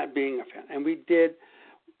 and that being a family, and we did.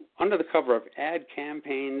 under the cover of ad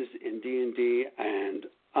campaigns in D&D and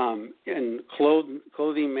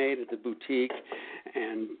clothing made at the boutique,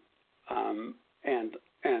 and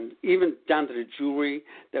even down to the jewelry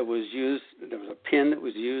that was used. There was a pin that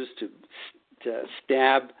was used to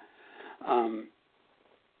stab.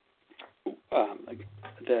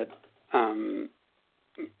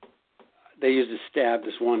 They used to stab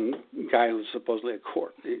this one guy who was supposedly a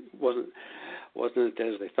court. It wasn't as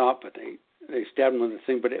dead as they thought, but they stabbed him with the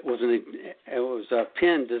thing. But it was a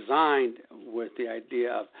pin designed with the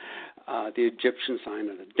idea of the Egyptian sign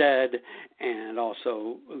of the dead, and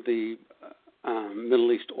also the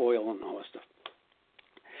Middle East oil and all that stuff.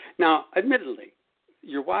 Now, admittedly,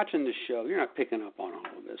 you're watching the show, you're not picking up on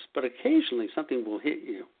all of this, but occasionally something will hit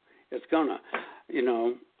you. It's gonna,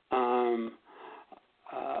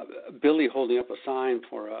 Billy holding up a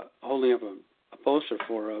poster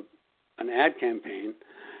for an ad campaign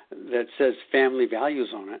that says family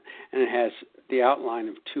values on it, and it has the outline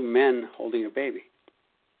of two men holding a baby.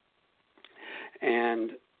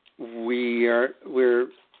 And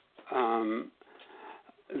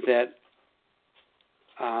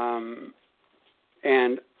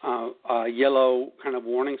a yellow kind of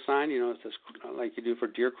warning sign, it's this, like you do for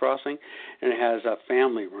deer crossing, and it has a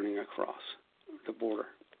family running across the border.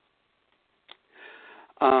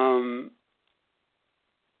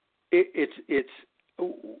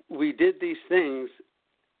 We did these things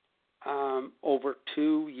over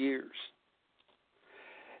 2 years.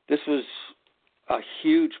 This was a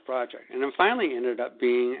huge project, and it finally ended up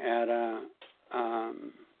being at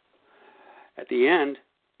the end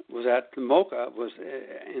was at the MoCA, was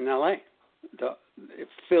in LA. It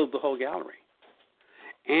filled the whole gallery,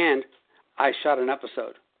 and I shot an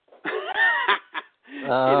episode.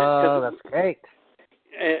 Oh, that's great.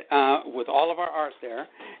 With all of our art there,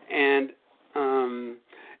 and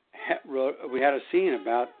we had a scene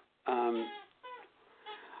about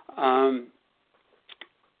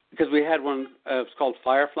because we had one. It's called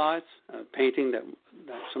Fireflies, a painting that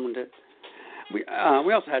someone did. We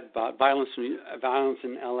also had violence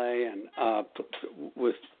in L.A. and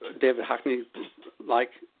with David Hockney like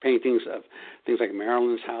paintings of things like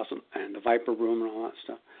Marilyn's house and the Viper Room and all that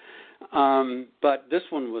stuff. But this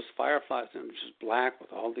one was Fireflies, and it was just black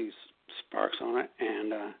with all these sparks on it,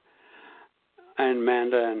 and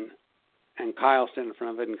Amanda and Kyle stand in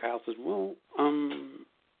front of it, and Kyle says, "Well,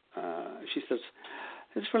 she says,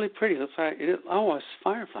 it's really pretty. Looks like it's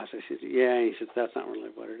Fireflies." I said, "Yeah." He said, "That's not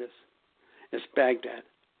really what it is. It's Baghdad."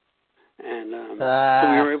 And so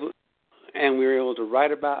we were able to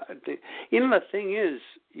write about. The thing is,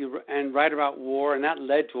 write about war, and that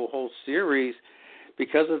led to a whole series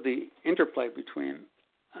because of the interplay between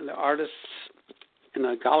the artists and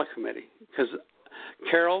the Gala committee. Because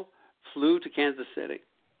Carol flew to Kansas City.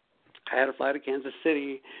 I had to fly to Kansas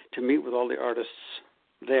City to meet with all the artists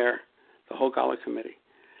there, the whole Gala committee,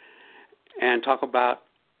 and talk about,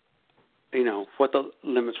 what the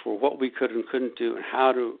limits were, what we could and couldn't do, and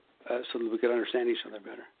how to, so that we could understand each other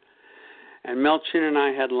better. And Mel Chin and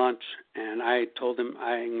I had lunch, and I told him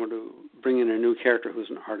I'm going to bring in a new character who's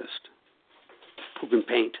an artist, who can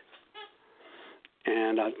paint,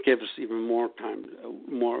 and give us even more time,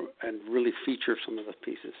 and really feature some of the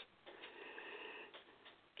pieces.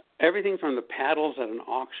 Everything from the paddles at an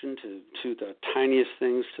auction to the tiniest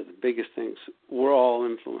things to the biggest things were all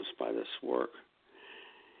influenced by this work.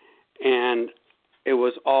 And it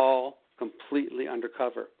was all completely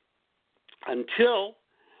undercover until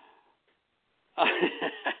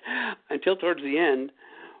towards the end,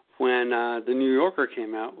 when the New Yorker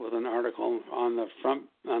came out with an article on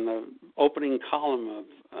the opening column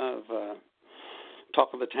of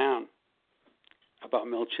Talk of the Town about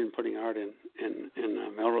Mel Chin putting art in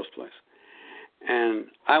Melrose Place. And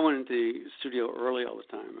I went into the studio early all the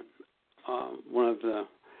time, and one of the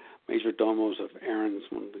major domos of Aaron's,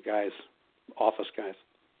 one of the guys, office guys,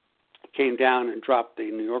 came down and dropped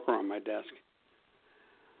the New Yorker on my desk.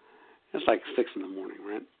 It's like 6 a.m,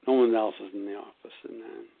 right? No one else is in the office. And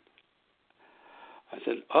then I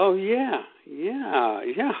said, "Oh, yeah.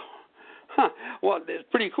 Huh. Well, it's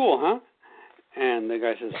pretty cool, huh?" And the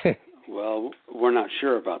guy says, "Well, we're not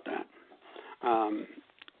sure about that.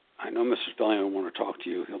 I know Mr. Spelling will want to talk to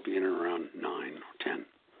you. He'll be in around 9 or 10.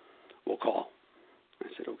 We'll call." I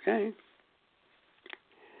said, "Okay."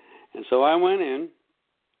 And so I went in,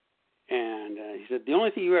 and he said, "The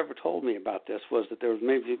only thing you ever told me about this was that there would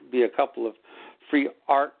maybe be a couple of free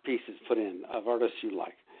art pieces put in of artists you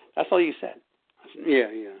like. That's all you said." I said, Yeah.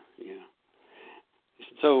 He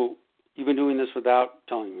said, "So you've been doing this without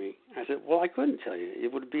telling me?" I said, "Well, I couldn't tell you.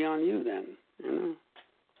 It would be on you then.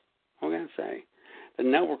 What can I say? The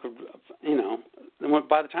network of, the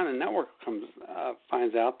by the time the network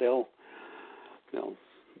finds out, they'll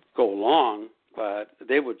go along, but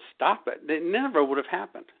they would stop it. It never would have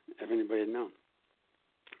happened if anybody had known,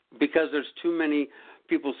 because there's too many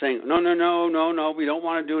people saying no, we don't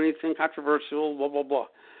want to do anything controversial, blah blah blah.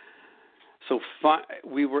 So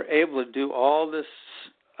we were able to do all this.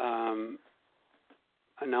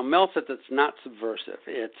 Now Mel said that's not subversive.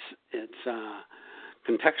 It's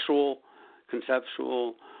contextual,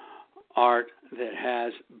 conceptual art that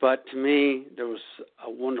has, but to me there was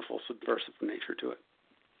a wonderful subversive nature to it.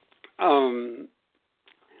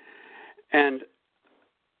 And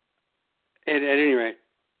at any rate,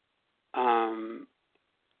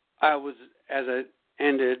 I was, as it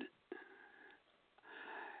ended,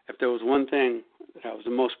 if there was one thing that I was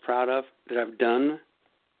the most proud of that I've done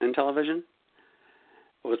in television,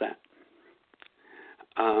 what was that?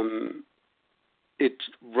 It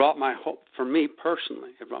brought for me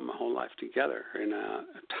personally, it brought my whole life together in a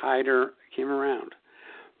tighter, came around.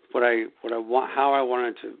 How I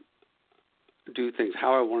wanted to do things,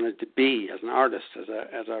 how I wanted to be as an artist,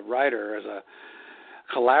 as a writer, as a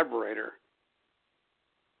collaborator,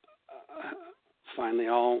 finally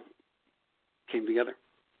all came together.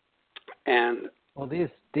 And well, these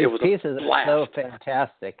pieces are so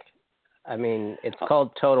fantastic. I mean, it's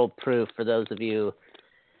called Total Proof for those of you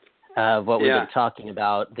of what we've been talking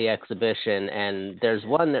about, the exhibition. And there's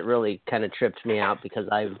one that really kind of tripped me out because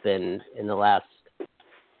I've been, in the last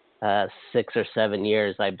 6 or 7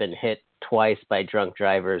 years, I've been hit twice by drunk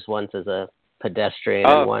drivers, once as a pedestrian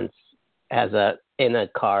and once in a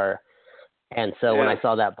car. And so when I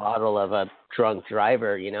saw that bottle of a drunk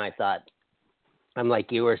driver, I thought, I'm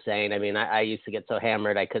like you were saying, I mean, I used to get so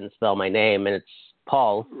hammered I couldn't spell my name, and it's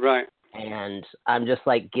Paul. Right. And I'm just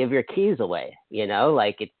like, give your keys away,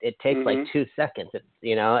 like it takes like 2 seconds,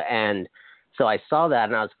 and so I saw that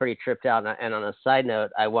and I was pretty tripped out. And on a side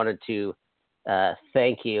note, I wanted to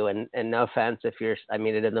thank you, and no offense I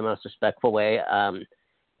mean it in the most respectful way,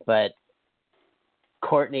 but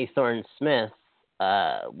Courtney Thorne Smith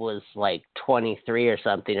was like 23 or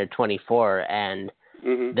something, or 24, and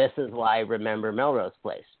this is why I remember Melrose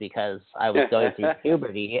Place, because I was going through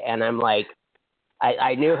puberty, and I'm like,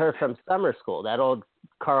 I knew her from summer school, that old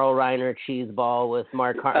Carl Reiner cheese ball with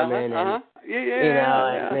Mark Harmon and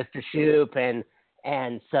Mr. Shoop, and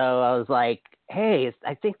so I was like, hey,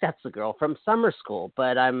 I think that's the girl from summer school,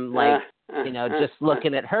 but I'm like, just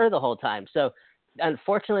looking at her the whole time. So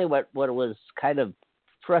unfortunately, what was kind of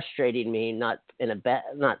frustrating me, not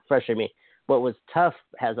frustrating me, what was tough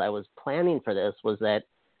as I was planning for this was that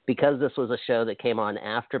because this was a show that came on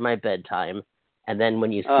after my bedtime, and then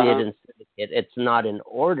when you see it it's not in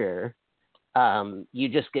order,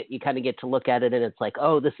 you kind of get to look at it and it's like,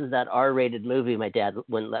 oh, this is that R-rated movie my dad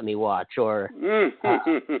wouldn't let me watch, or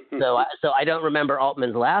so I don't remember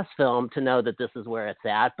Altman's last film to know that this is where it's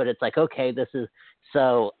at, but it's like, okay, this is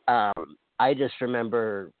so. I just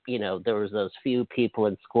remember, there was those few people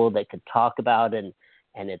in school that could talk about and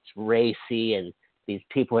it's racy and these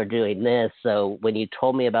people are doing this. So when you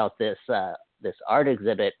told me about this art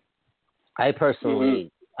exhibit, I personally,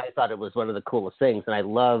 I thought it was one of the coolest things. And I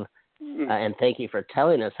love, and thank you for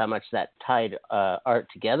telling us how much that tied art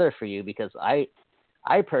together for you, because I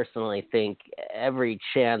personally think every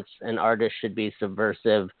chance an artist should be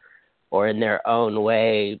subversive or in their own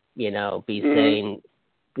way, be saying,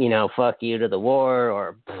 fuck you to the war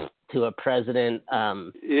or to a president.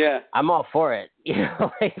 I'm all for it.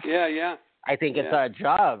 I think it's our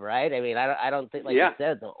job, right? I mean, I don't think, like you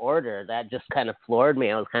said, the order, that just kind of floored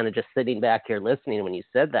me. I was kind of just sitting back here listening when you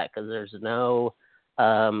said that, because there's no,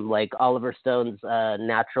 like Oliver Stone's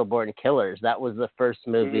Natural Born Killers. That was the first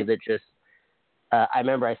movie that just, I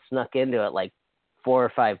remember I snuck into it like 4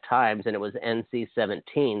 or 5 times, and it was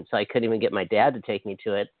NC-17, so I couldn't even get my dad to take me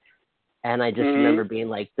to it. And I just remember being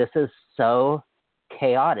like, this is so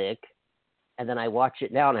chaotic. And then I watch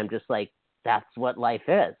it now and I'm just like, that's what life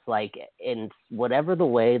is. Like, in whatever the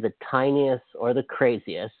way, the tiniest or the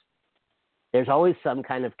craziest, there's always some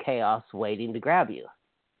kind of chaos waiting to grab you.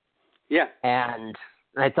 Yeah. And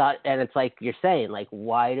I thought, and it's like you're saying, like,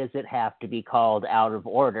 why does it have to be called out of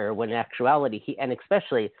order when in actuality, and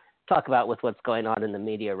especially talk about with what's going on in the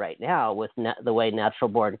media right now with the way Natural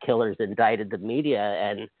Born Killers indicted the media.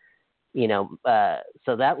 And,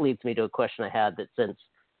 so that leads me to a question I had, that since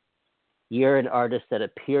you're an artist at a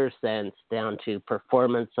pure sense, down to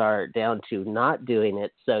performance art, down to not doing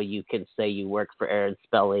it so you can say you work for Aaron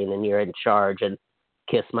Spelling and you're in charge and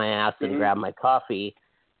kiss my ass and grab my coffee,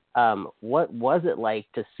 what was it like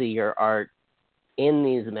to see your art in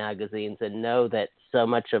these magazines and know that so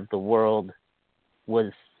much of the world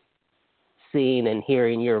was seeing and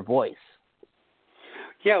hearing your voice?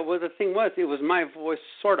 Yeah, well, the thing was, it was my voice,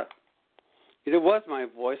 sort of. It was my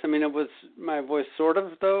voice. I mean, it was my voice, sort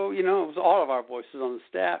of, though. It was all of our voices on the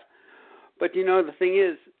staff. But the thing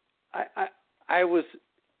is, I was.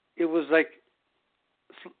 It was like.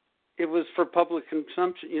 It was for public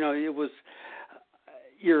consumption. It was.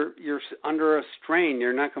 You're under a strain.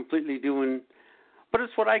 You're not completely doing. But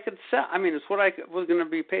it's what I could sell. I mean, it's what I was going to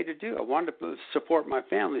be paid to do. I wanted to support my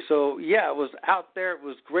family. So, yeah, it was out there. It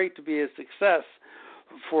was great to be a success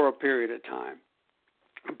for a period of time.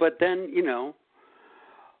 But then,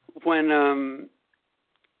 when,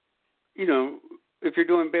 if you're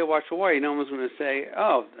doing Baywatch Hawaii, no one's going to say,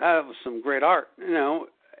 oh, that was some great art.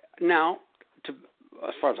 Now,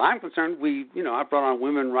 as far as I'm concerned, I brought on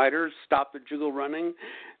women writers, stopped the jiggle running,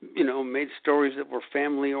 made stories that were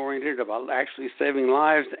family oriented about actually saving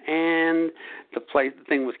lives, and the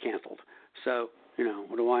thing was canceled. So,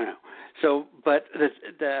 what do I know? So, but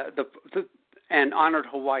and honored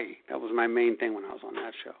Hawaii. That was my main thing when I was on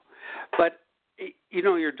that show. But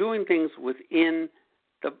you're doing things within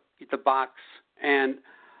the box, and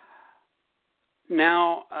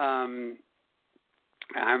now I'm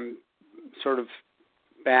sort of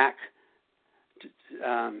back to,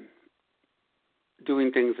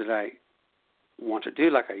 doing things that I want to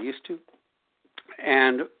do like I used to,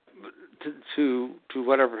 and to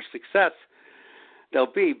whatever success there'll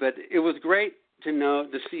be. But it was great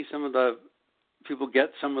to see some of the people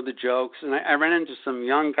get some of the jokes, and I ran into some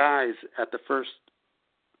young guys at the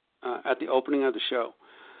at the opening of the show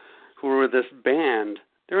who were this band.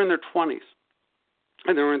 They're in their 20s,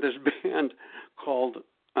 and they were in this band called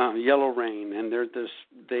Yellow Rain, and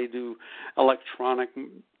they do electronic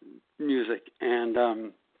music,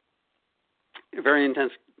 and very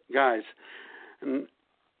intense guys. And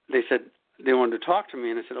they said they wanted to talk to me,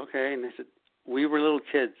 and I said, okay. And they said, we were little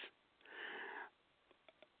kids,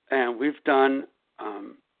 and we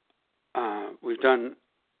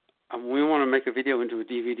want to make a video into a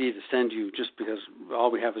DVD to send you, just because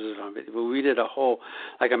all we have is it on video. But we did a whole,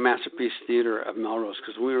 like a masterpiece theater of Melrose,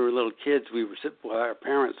 because we were little kids. We were sitting with our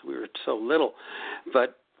parents. We were so little,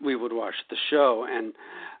 but we would watch the show, and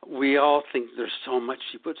we all think there's so much.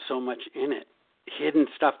 You put so much in it, hidden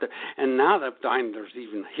stuff there. And now that there's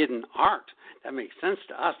even hidden art. That makes sense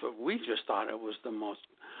to us, but we just thought it was the most,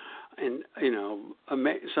 and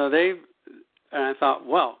so and I thought,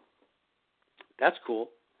 well, that's cool.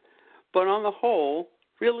 But on the whole,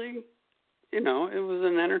 really, it was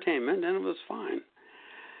an entertainment, and it was fine.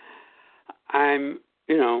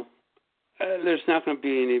 There's not going to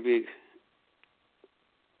be any big,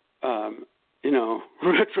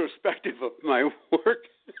 retrospective of my work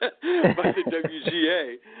by the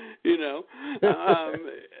WGA.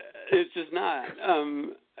 It's just not.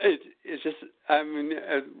 It's just. I mean,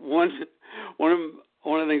 one of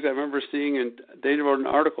the things I remember seeing, and they wrote an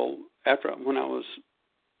article after I'd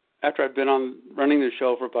been on running the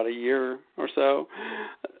show for about a year or so.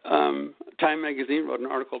 Time Magazine wrote an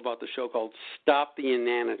article about the show called "Stop the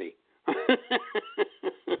Inanity."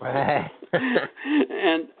 Right.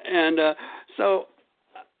 and so,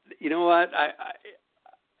 you know what? I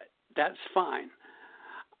that's fine.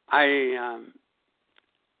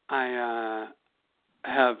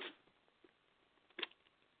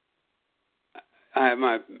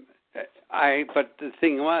 But the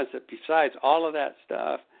thing was that besides all of that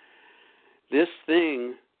stuff, this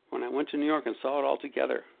thing, when I went to New York and saw it all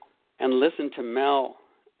together and listened to Mel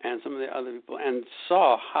and some of the other people and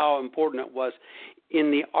saw how important it was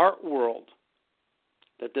in the art world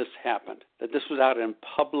that this happened, that this was out in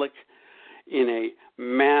public in a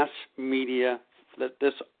mass media, that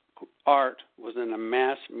this art was in a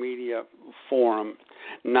mass media forum,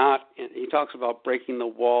 he talks about breaking the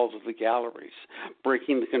walls of the galleries,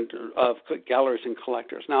 of galleries and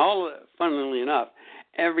collectors. Now, funnily enough,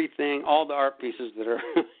 everything, all the art pieces that are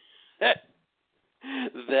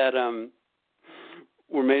that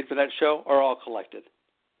were made for that show are all collected.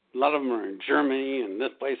 A lot of them are in Germany and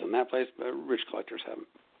this place and that place, but rich collectors have them.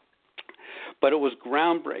 But it was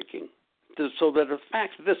groundbreaking. So that the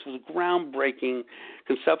fact that this was groundbreaking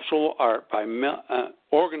conceptual art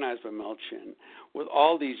organized by Mel Chin, with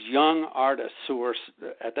all these young artists who were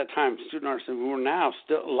at that time student artists, and who are now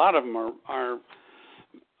still, a lot of them are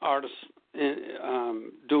artists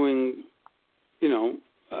doing,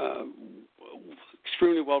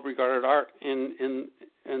 extremely well regarded art in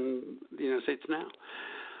the United States now.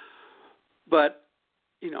 But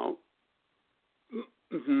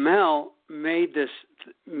Mel made this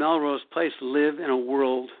Melrose Place live in a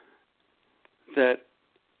world that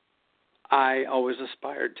I always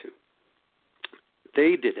aspired to.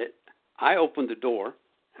 They did it. I opened the door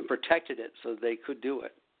and protected it so they could do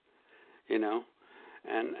it,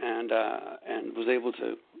 and was able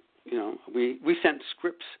to, we sent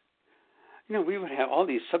scripts. We would have all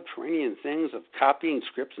these subterranean things of copying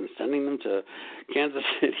scripts and sending them to Kansas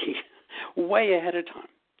City way ahead of time,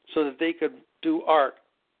 so that they could do art,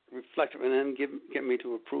 reflective, and then get me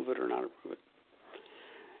to approve it or not approve it.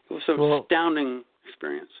 It was an astounding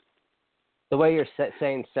experience. The way you're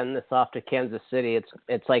saying send this off to Kansas City,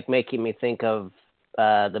 it's like making me think of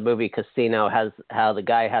the movie Casino, how the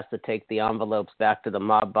guy has to take the envelopes back to the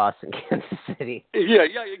mob boss in Kansas City. Yeah,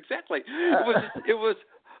 exactly. It was.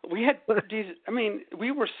 We had these. I mean, we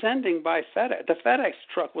were sending by FedEx. The FedEx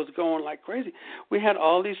truck was going like crazy. We had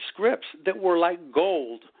all these scripts that were like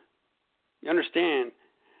gold. You understand?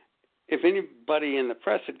 If anybody in the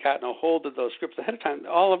press had gotten a hold of those scripts ahead of time,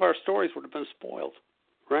 all of our stories would have been spoiled,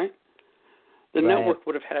 right? The network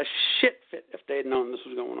would have had a shit fit if they had known this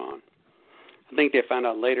was going on. I think they found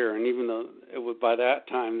out later, and even though it was by that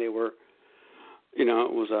time they were, it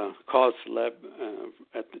was a cause celeb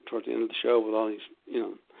towards the end of the show with all these,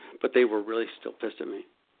 but they were really still pissed at me.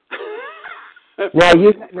 Well,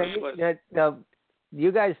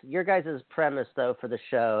 your guys' premise though for the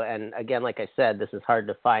show, and again, like I said, this is hard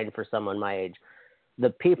to find for someone my age.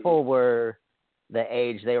 The people were the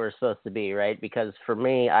age they were supposed to be, right? Because for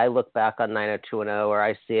me, I look back on 90210, or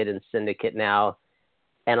I see it in Syndicate now,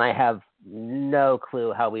 and I have no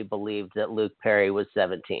clue how we believed that Luke Perry was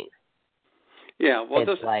 17. Yeah, well,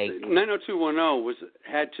 it's like 90210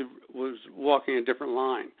 was walking a different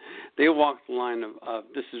line. They walked the line of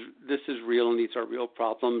this is real and these are real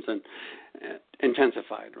problems, and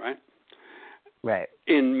intensified, right? Right.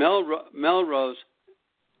 In Melrose,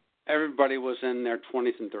 everybody was in their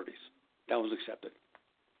 20s and 30s. That was accepted.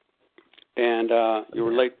 And you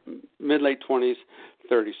were mid-late 20s,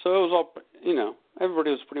 30s. So it was all,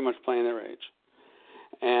 everybody was pretty much playing their age.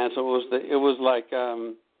 And so it was like,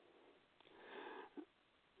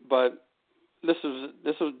 but this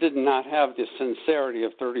did not have the sincerity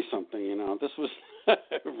of 30-something, This was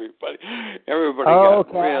everybody got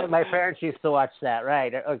okay. Real. My parents used to watch that,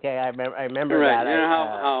 right? Okay, I remember right. that. You know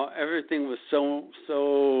how everything was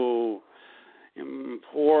so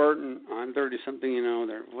important on 30-something,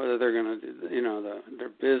 whether they're going to do, their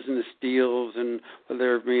business deals and whether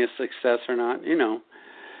they're being a success or not.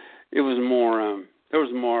 It was more. There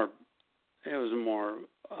was more. It was more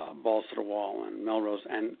balls to the wall and Melrose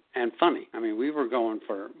and funny. I mean, we were going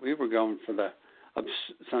for the. A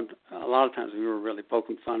lot of times we were really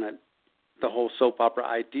poking fun at the whole soap opera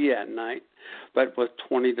idea at night, but with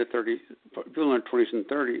 20 to 30 people in their 20s and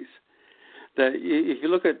 30s, if you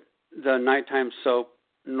look at the nighttime soap,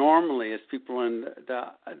 normally it's people in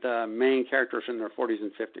the main characters in their 40s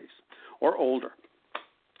and 50s or older,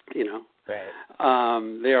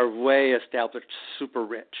 Right. They are way established, super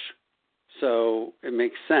rich, so it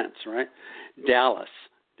makes sense, right? Dallas,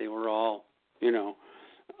 they were all,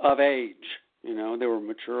 of age. They were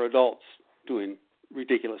mature adults doing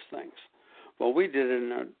ridiculous things. Well, we did it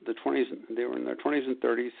in the 20s. They were in their 20s and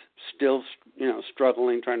 30s, still,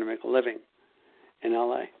 struggling, trying to make a living in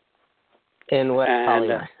L.A. In West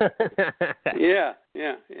Hollywood. Yeah.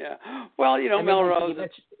 Well, Melrose.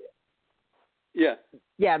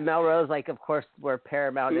 Yeah, Melrose, like, of course, where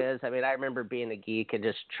Paramount is. I mean, I remember being a geek and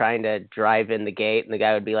just trying to drive in the gate, and the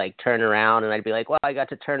guy would be like, turn around, and I'd be like, well, I got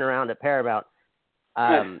to turn around at Paramount.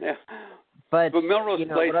 Yeah. But Melrose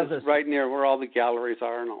Place is right near where all the galleries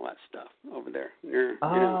are and all that stuff over there. Near,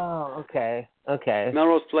 okay.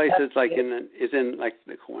 Melrose Place is like in the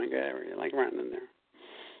Cahuenga area, like right in there.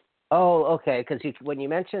 Oh, okay. Because when you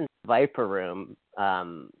mentioned Viper Room,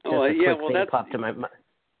 that popped to my mind.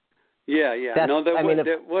 Yeah. No,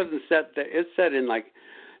 that wasn't set there. It's set in like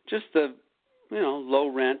just the low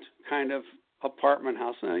rent kind of apartment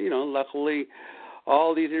house. Luckily,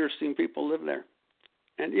 all these interesting people live there.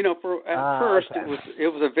 And first it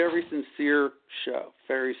was a very sincere show,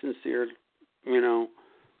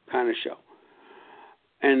 kind of show.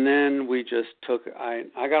 And then we just I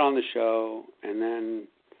got on the show, and then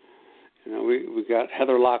we got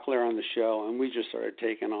Heather Locklear on the show, and we just started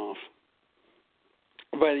taking off.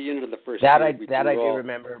 By the end of the first I do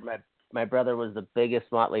remember. My brother was the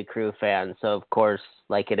biggest Motley Crue fan, so of course,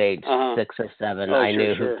 like at age 6 or 7, I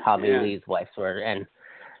knew who Tommy Lee's wives were, and.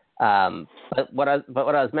 But what I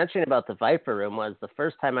was mentioning about the Viper Room was the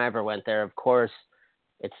first time I ever went there. Of course,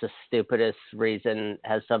 it's the stupidest reason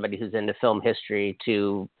as somebody who's into film history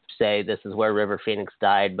to say this is where River Phoenix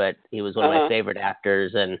died, but he was one of my favorite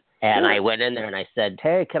actors, and I went in there and I said,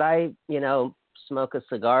 hey, could I smoke a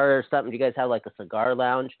cigar or something? Do you guys have like a cigar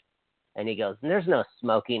lounge? And he goes, there's no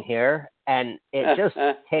smoking here, and it just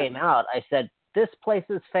came out. I said, this place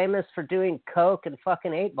is famous for doing coke and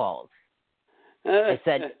fucking 8 balls. I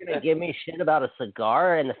said, "You're going to give me shit about a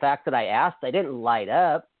cigar?" And the fact that I asked, I didn't light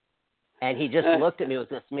up. And he just looked at me with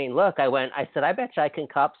this mean look. I said, "I bet you I can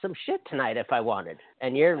cop some shit tonight if I wanted.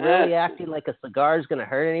 And you're really acting like a cigar is going to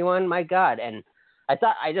hurt anyone? My God." And I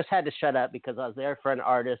thought I just had to shut up because I was there for an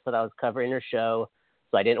artist that I was covering her show.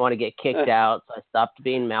 So I didn't want to get kicked out. So I stopped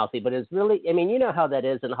being mouthy. But it's really, I mean, you know how that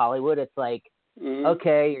is in Hollywood. It's like,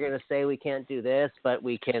 okay, you're going to say we can't do this, but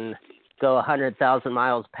we can go 100,000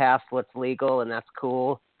 miles past what's legal, and that's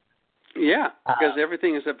cool. Yeah, because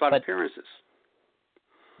everything is about appearances.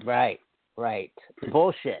 Right.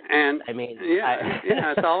 Bullshit. And I mean,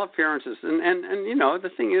 it's all appearances. And you know, the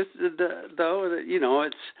thing is, though, that you know,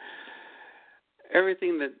 it's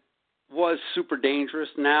everything that was super dangerous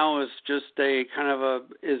now is just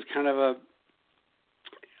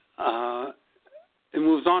it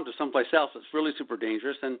moves on to someplace else that's really super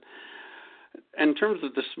dangerous. And in terms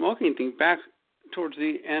of the smoking thing, back towards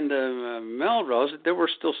the end of Melrose, there were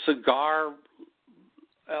still cigar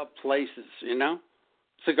places, you know,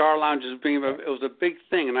 cigar lounges it was a big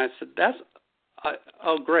thing. And I said,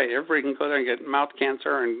 great, everybody can go there and get mouth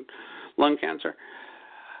cancer and lung cancer.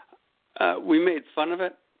 We made fun of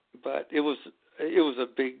it, but it was a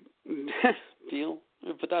big deal.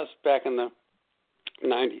 But that was back in the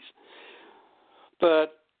 90s.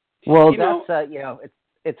 But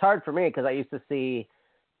it's hard for me because I used to see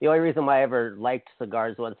the only reason why I ever liked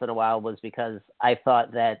cigars once in a while was because I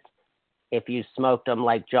thought that if you smoked them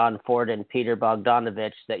like John Ford and Peter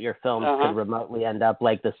Bogdanovich, that your films could remotely end up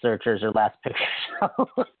like The Searchers or Last Picture Show.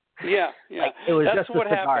 Yeah. Like, it was That's just what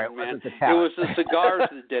the cigar. happened, man. It was the cigars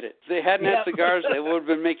that did it. If they hadn't had cigars, they would have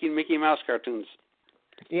been making Mickey Mouse cartoons.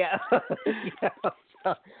 Yeah.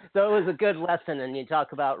 So it was a good lesson, and you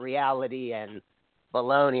talk about reality and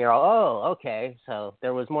baloney. You're all, okay, so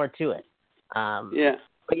there was more to it.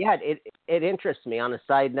 But yeah, it interests me on a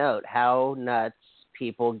side note how nuts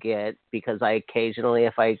people get because I occasionally,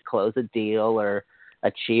 if I close a deal or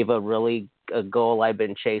achieve a goal I've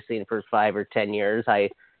been chasing for 5 or 10 years, I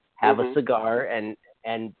have a cigar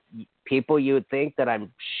and people, you would think that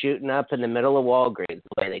I'm shooting up in the middle of Walgreens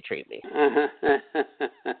the way they treat me.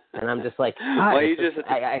 And I'm just like,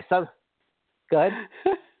 God, good.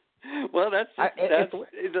 Well,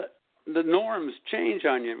 the norms change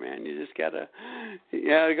on you, man. You just gotta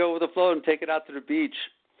go with the flow and take it out to the beach.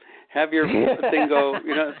 Have your thing go,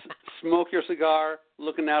 smoke your cigar,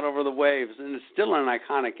 looking out over the waves, and it's still an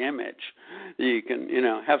iconic image. You can,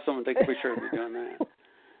 have someone take a picture of you doing that.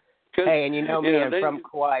 Hey, and I'm from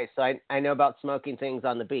Kauai, so I know about smoking things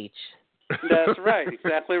on the beach. That's right,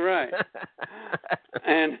 exactly right.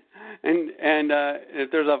 And if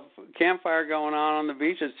there's a campfire going on the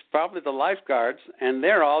beach, it's probably the lifeguards, and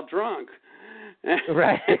they're all drunk.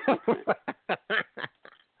 Right.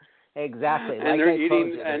 Exactly. And they're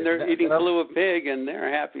eating Kahlua pig, and they're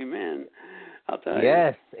happy men. I'll tell you.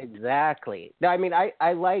 Yes, exactly. No, I mean,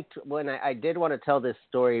 I liked when I did want to tell this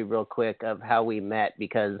story real quick of how we met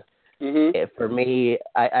because for me,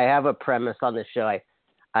 I have a premise on the show.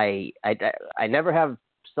 I never have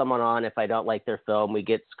someone on if I don't like their film. We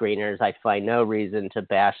get screeners. I find no reason to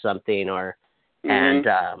bash something and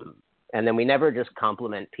then we never just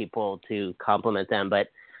compliment people to compliment them. But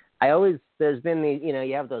there's been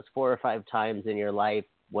you have those 4 or 5 times in your life,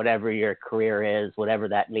 whatever your career is, whatever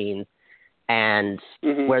that means, and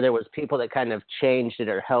where there was people that kind of changed it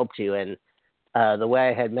or helped you. And the way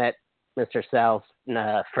I had met Mr. South,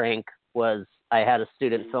 Frank, was I had a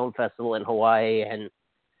student film festival in Hawaii, and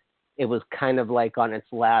it was kind of like on its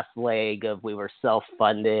last leg of we were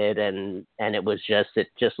self-funded, and it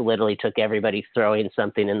just literally took everybody throwing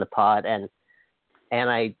something in the pot. And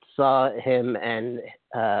I saw him and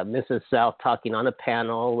Mrs. South talking on a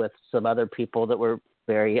panel with some other people that were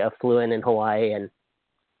very affluent in Hawaii,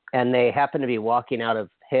 and they happened to be walking out of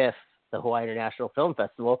HIF, the Hawaii International Film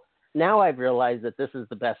Festival. Now I've realized that this is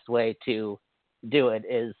the best way to do it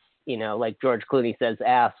is, like George Clooney says,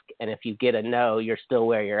 ask, and if you get a no, you're still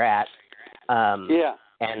where you're at.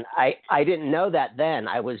 And I didn't know that then.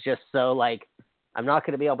 I was just so like, I'm not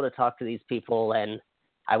going to be able to talk to these people, and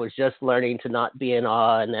I was just learning to not be in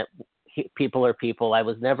awe and that people are people. I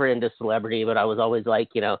was never into celebrity, but I was always like,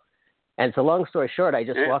 and so long story short, I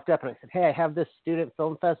just walked up and I said, hey, I have this student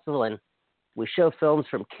film festival, and we show films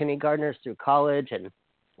from kindergartners through college, and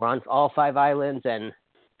we're on all 5 islands. And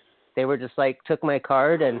they were just like, took my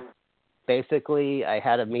card, and basically I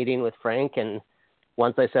had a meeting with Frank. And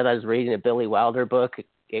once I said I was reading a Billy Wilder book,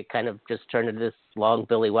 it kind of just turned into this long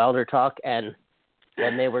Billy Wilder talk. And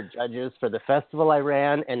then they were judges for the festival I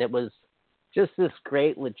ran, and it was just this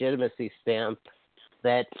great legitimacy stamp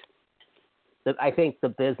that I think the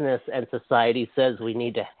business and society says we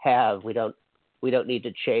need to have. We don't We don't need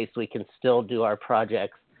to chase. We can still do our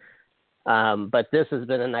projects. But this has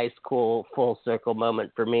been a nice, cool, full circle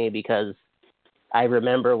moment for me because I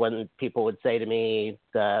remember when people would say to me,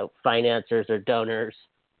 the financiers or donors,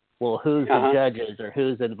 well, who's the judges or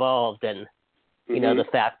who's involved? And, you know, the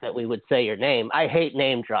fact that we would say your name. I hate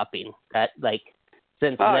name dropping. That, like,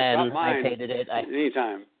 since then, I've hated it.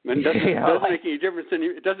 Anytime. It doesn't make any difference.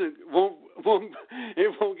 It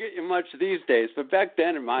won't get you much these days. But back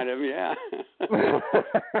then it might have, yeah.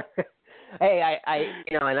 Hey, I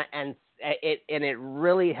you know, and it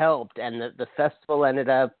really helped. And the festival ended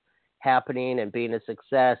up happening and being a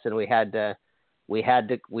success. And we ended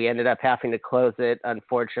up having to close it,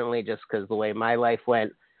 unfortunately, just because the way my life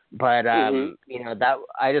went. But you know, that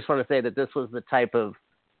I just want to say that this was the type of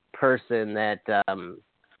person that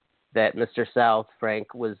Mr. South,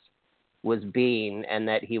 Frank, was being, and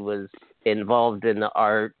that he was involved in the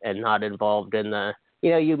art and not involved in the,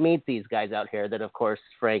 you know, you meet these guys out here that, of course,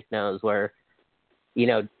 Frank knows, where, you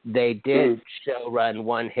know, they did show run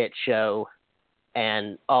one hit show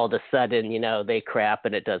and all of a sudden, you know, they crap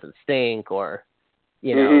and it doesn't stink, or,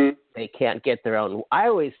 you know, they can't get their own. I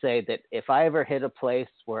always say that if I ever hit a place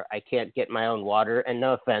where I can't get my own water, and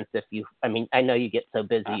no offense I mean, I know you get so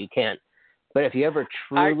busy you can't, but if you ever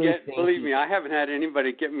truly believe me, I haven't had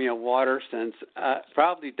anybody get me a water since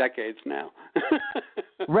probably decades now.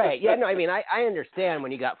 Right. Yeah, no, I mean, I understand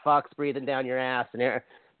when you got Fox breathing down your ass and air,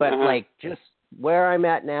 but like just where I'm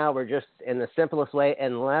at now, we're just in the simplest way,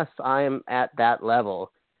 unless I'm at that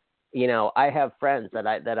level. You know, I have friends that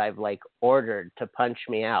I've like ordered to punch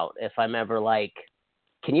me out if I'm ever like,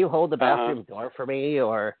 can you hold the bathroom door for me?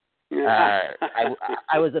 Or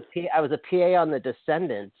I was a PA on The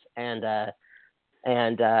Descendants, and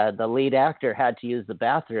the lead actor had to use the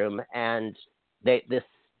bathroom, and this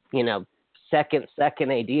you know second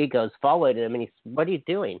AD goes followed him, and he said, "What are you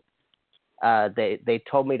doing?" They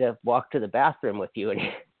told me to walk to the bathroom with you,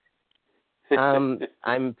 and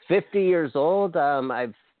I'm 50 years old.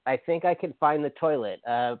 I think I can find the toilet.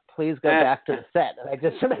 Please go back to the set. And I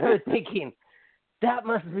just remember thinking, that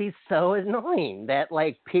must be so annoying that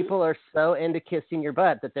like people are so into kissing your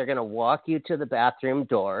butt that they're going to walk you to the bathroom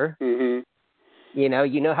door. You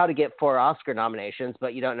know how to get 4 Oscar nominations,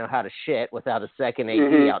 but you don't know how to shit without a second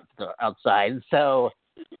AD outside. So,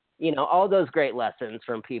 you know, all those great lessons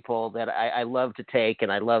from people that I love to take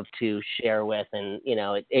and I love to share with. And, you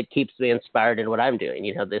know, it keeps me inspired in what I'm doing.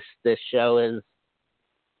 You know, this show is,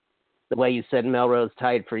 the way you said Melrose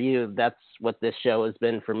Tide for you, that's what this show has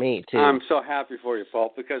been for me too. I'm so happy for you,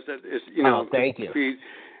 Paul, because that is, you know, thank you.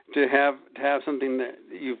 To have something that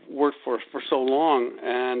you've worked for so long,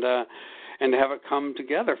 and to have it come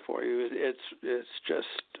together for you, it's just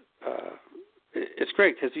it's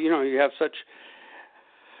great, because you know you have such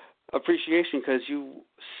appreciation, because you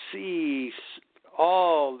see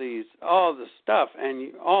all the stuff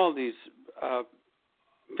and all these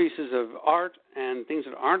pieces of art and things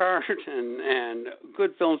that aren't art, and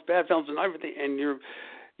good films, bad films, and everything, and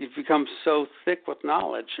you've become so thick with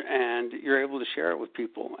knowledge, and you're able to share it with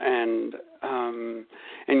people, and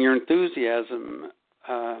your enthusiasm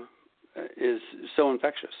is so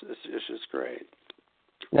infectious. It's just great.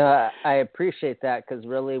 No, I appreciate that, because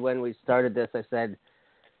really when we started this, I said,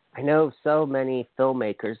 I know so many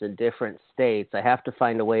filmmakers in different states. I have to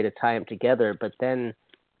find a way to tie them together, but then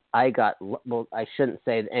I shouldn't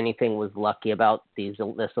say anything was lucky about this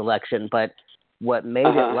election, but what made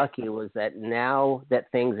it lucky was that now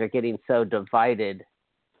that things are getting so divided,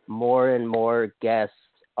 more and more guests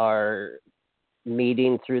are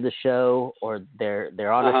meeting through the show, or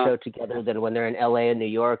they're on a show together. Then when they're in LA and New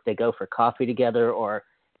York, they go for coffee together, or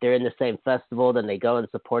they're in the same festival, then they go and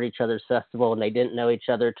support each other's festival, and they didn't know each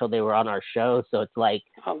other till they were on our show. So it's like,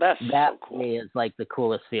 that so cool. To me is like the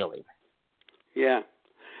coolest feeling. Yeah.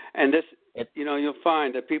 And this, you know, you'll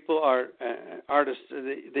find that people are artists.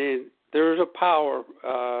 There is a power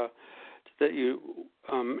that you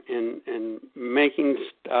in making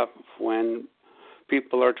stuff when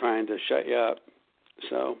people are trying to shut you up.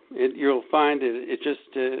 So you'll find it just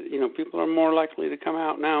you know, people are more likely to come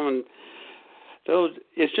out now, and those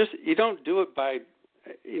it's just, you don't do it by,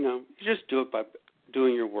 you know, you just do it by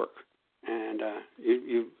doing your work, and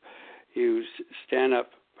you stand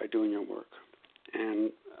up by doing your work.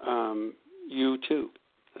 And you too,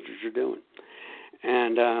 that's what you're doing,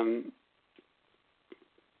 and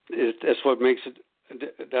that's what makes it.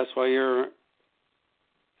 That's why you're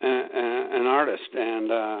an artist, and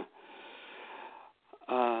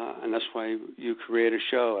that's why you create a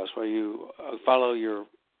show. That's why you follow your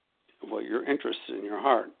interests in your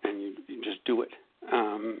heart, and you just do it,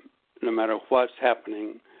 no matter what's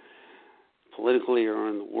happening politically or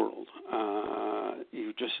in the world.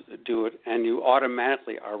 do it, and you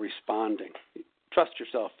automatically are responding. Trust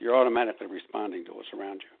yourself. You're automatically responding to what's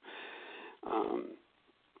around you.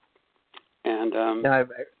 No,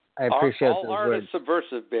 I appreciate all those art words. is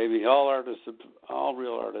subversive, baby. All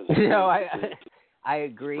real art is. No, I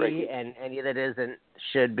agree, and any that isn't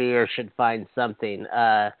should be or should find something.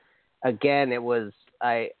 Again, it was.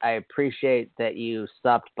 I appreciate that you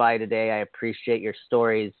stopped by today. I appreciate your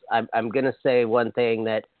stories. I'm gonna say one thing,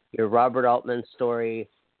 that your Robert Altman story.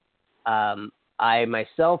 I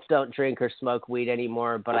myself don't drink or smoke weed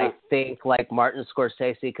anymore, but I think like Martin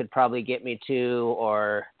Scorsese could probably get me to,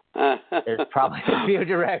 or there's probably a few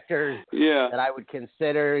directors that I would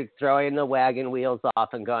consider throwing the wagon wheels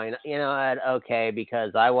off and going, you know what, okay,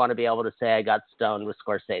 because I want to be able to say I got stoned with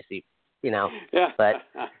Scorsese, you know. Yeah. But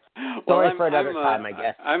story for another time, I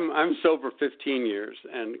guess. I'm sober 15 years,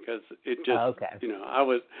 and because it just, you know, I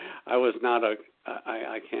was not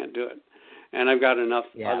I can't do it, and I've got enough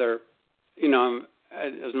other, you know,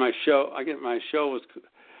 as my show, my show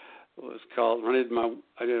was called,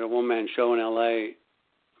 I did a one-man show in L.A.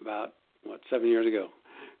 about 7 years ago,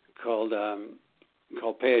 called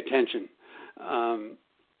Pay Attention,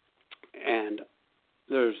 and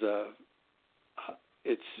there's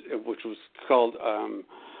which was called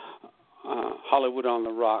Hollywood on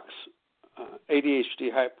the Rocks, ADHD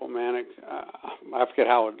hypomanic. I forget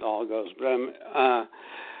how it all goes, but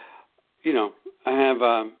you know, I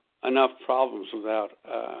have enough problems without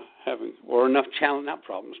having, or enough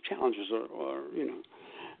challenges, or you know,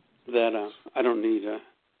 that I don't need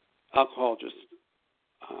alcohol just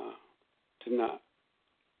to not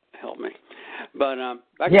help me. But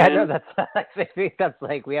back then, no, I think that's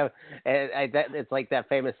like we have. It's like that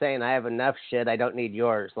famous saying, "I have enough shit. I don't need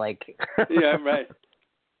yours." Like. Yeah, right.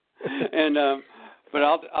 And but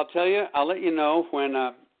I'll tell you, I'll let you know when,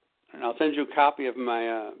 and I'll send you a copy of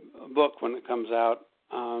my book when it comes out.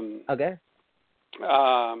 Okay.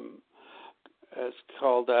 It's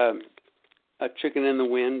called A Chicken in the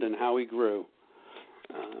Wind and How He Grew.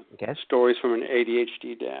 Stories from an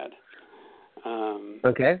ADHD dad.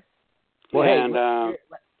 Okay. Well, and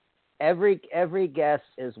every guest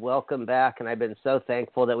is welcome back, and I've been so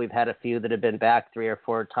thankful that we've had a few that have been back 3 or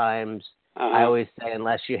 4 times. I always say,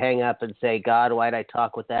 unless you hang up and say, "God, why'd I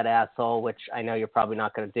talk with that asshole?" which I know you're probably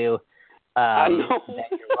not going to do. I know. Then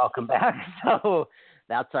you're welcome back. So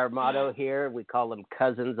that's our motto here. We call them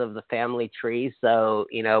cousins of the family tree. So,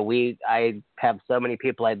 you know, I have so many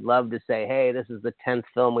people I'd love to say, hey, this is the 10th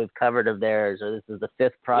film we've covered of theirs, or this is the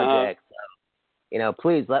 5th project. So, you know,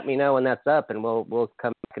 please let me know when that's up, and we'll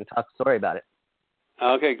come back and talk story about it.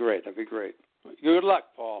 Okay, great. That'd be great. Good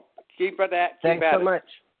luck, Paul. Keep at that. Thanks so much.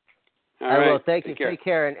 All I right. will. Thank you. Care. Take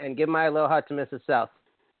care, and give my aloha to Mrs. South.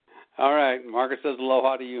 All right. Margaret says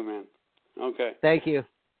aloha to you, man. Okay. Thank you.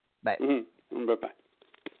 Bye. Mm-hmm. Bye-bye.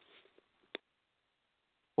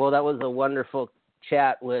 Well, that was a wonderful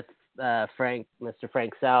chat with Mr.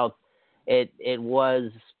 Frank South. It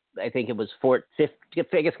was, I think it was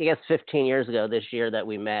 15 years ago this year that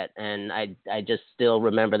we met, and I just still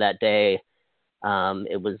remember that day.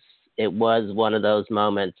 It was one of those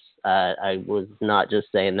moments. I was not just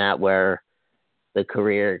saying that, where the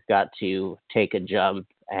career got to take a jump.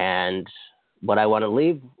 And what I want to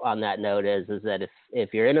leave on that note is that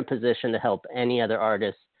if you're in a position to help any other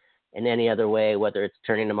artist in any other way, whether it's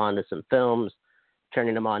turning them on to some films,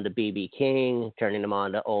 turning them on to B.B. King, turning them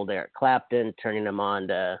on to old Eric Clapton, turning them on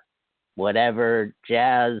to whatever,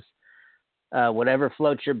 jazz, whatever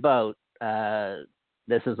floats your boat,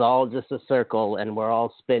 this is all just a circle, and we're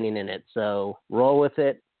all spinning in it. So roll with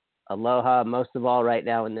it. Aloha. Most of all, right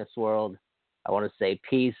now in this world, I want to say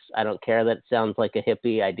peace. I don't care that it sounds like a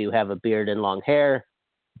hippie. I do have a beard and long hair.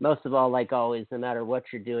 Most of all, like always, no matter what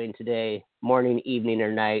you're doing today, morning, evening,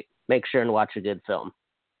 or night, make sure and watch a good film.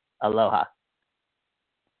 Aloha.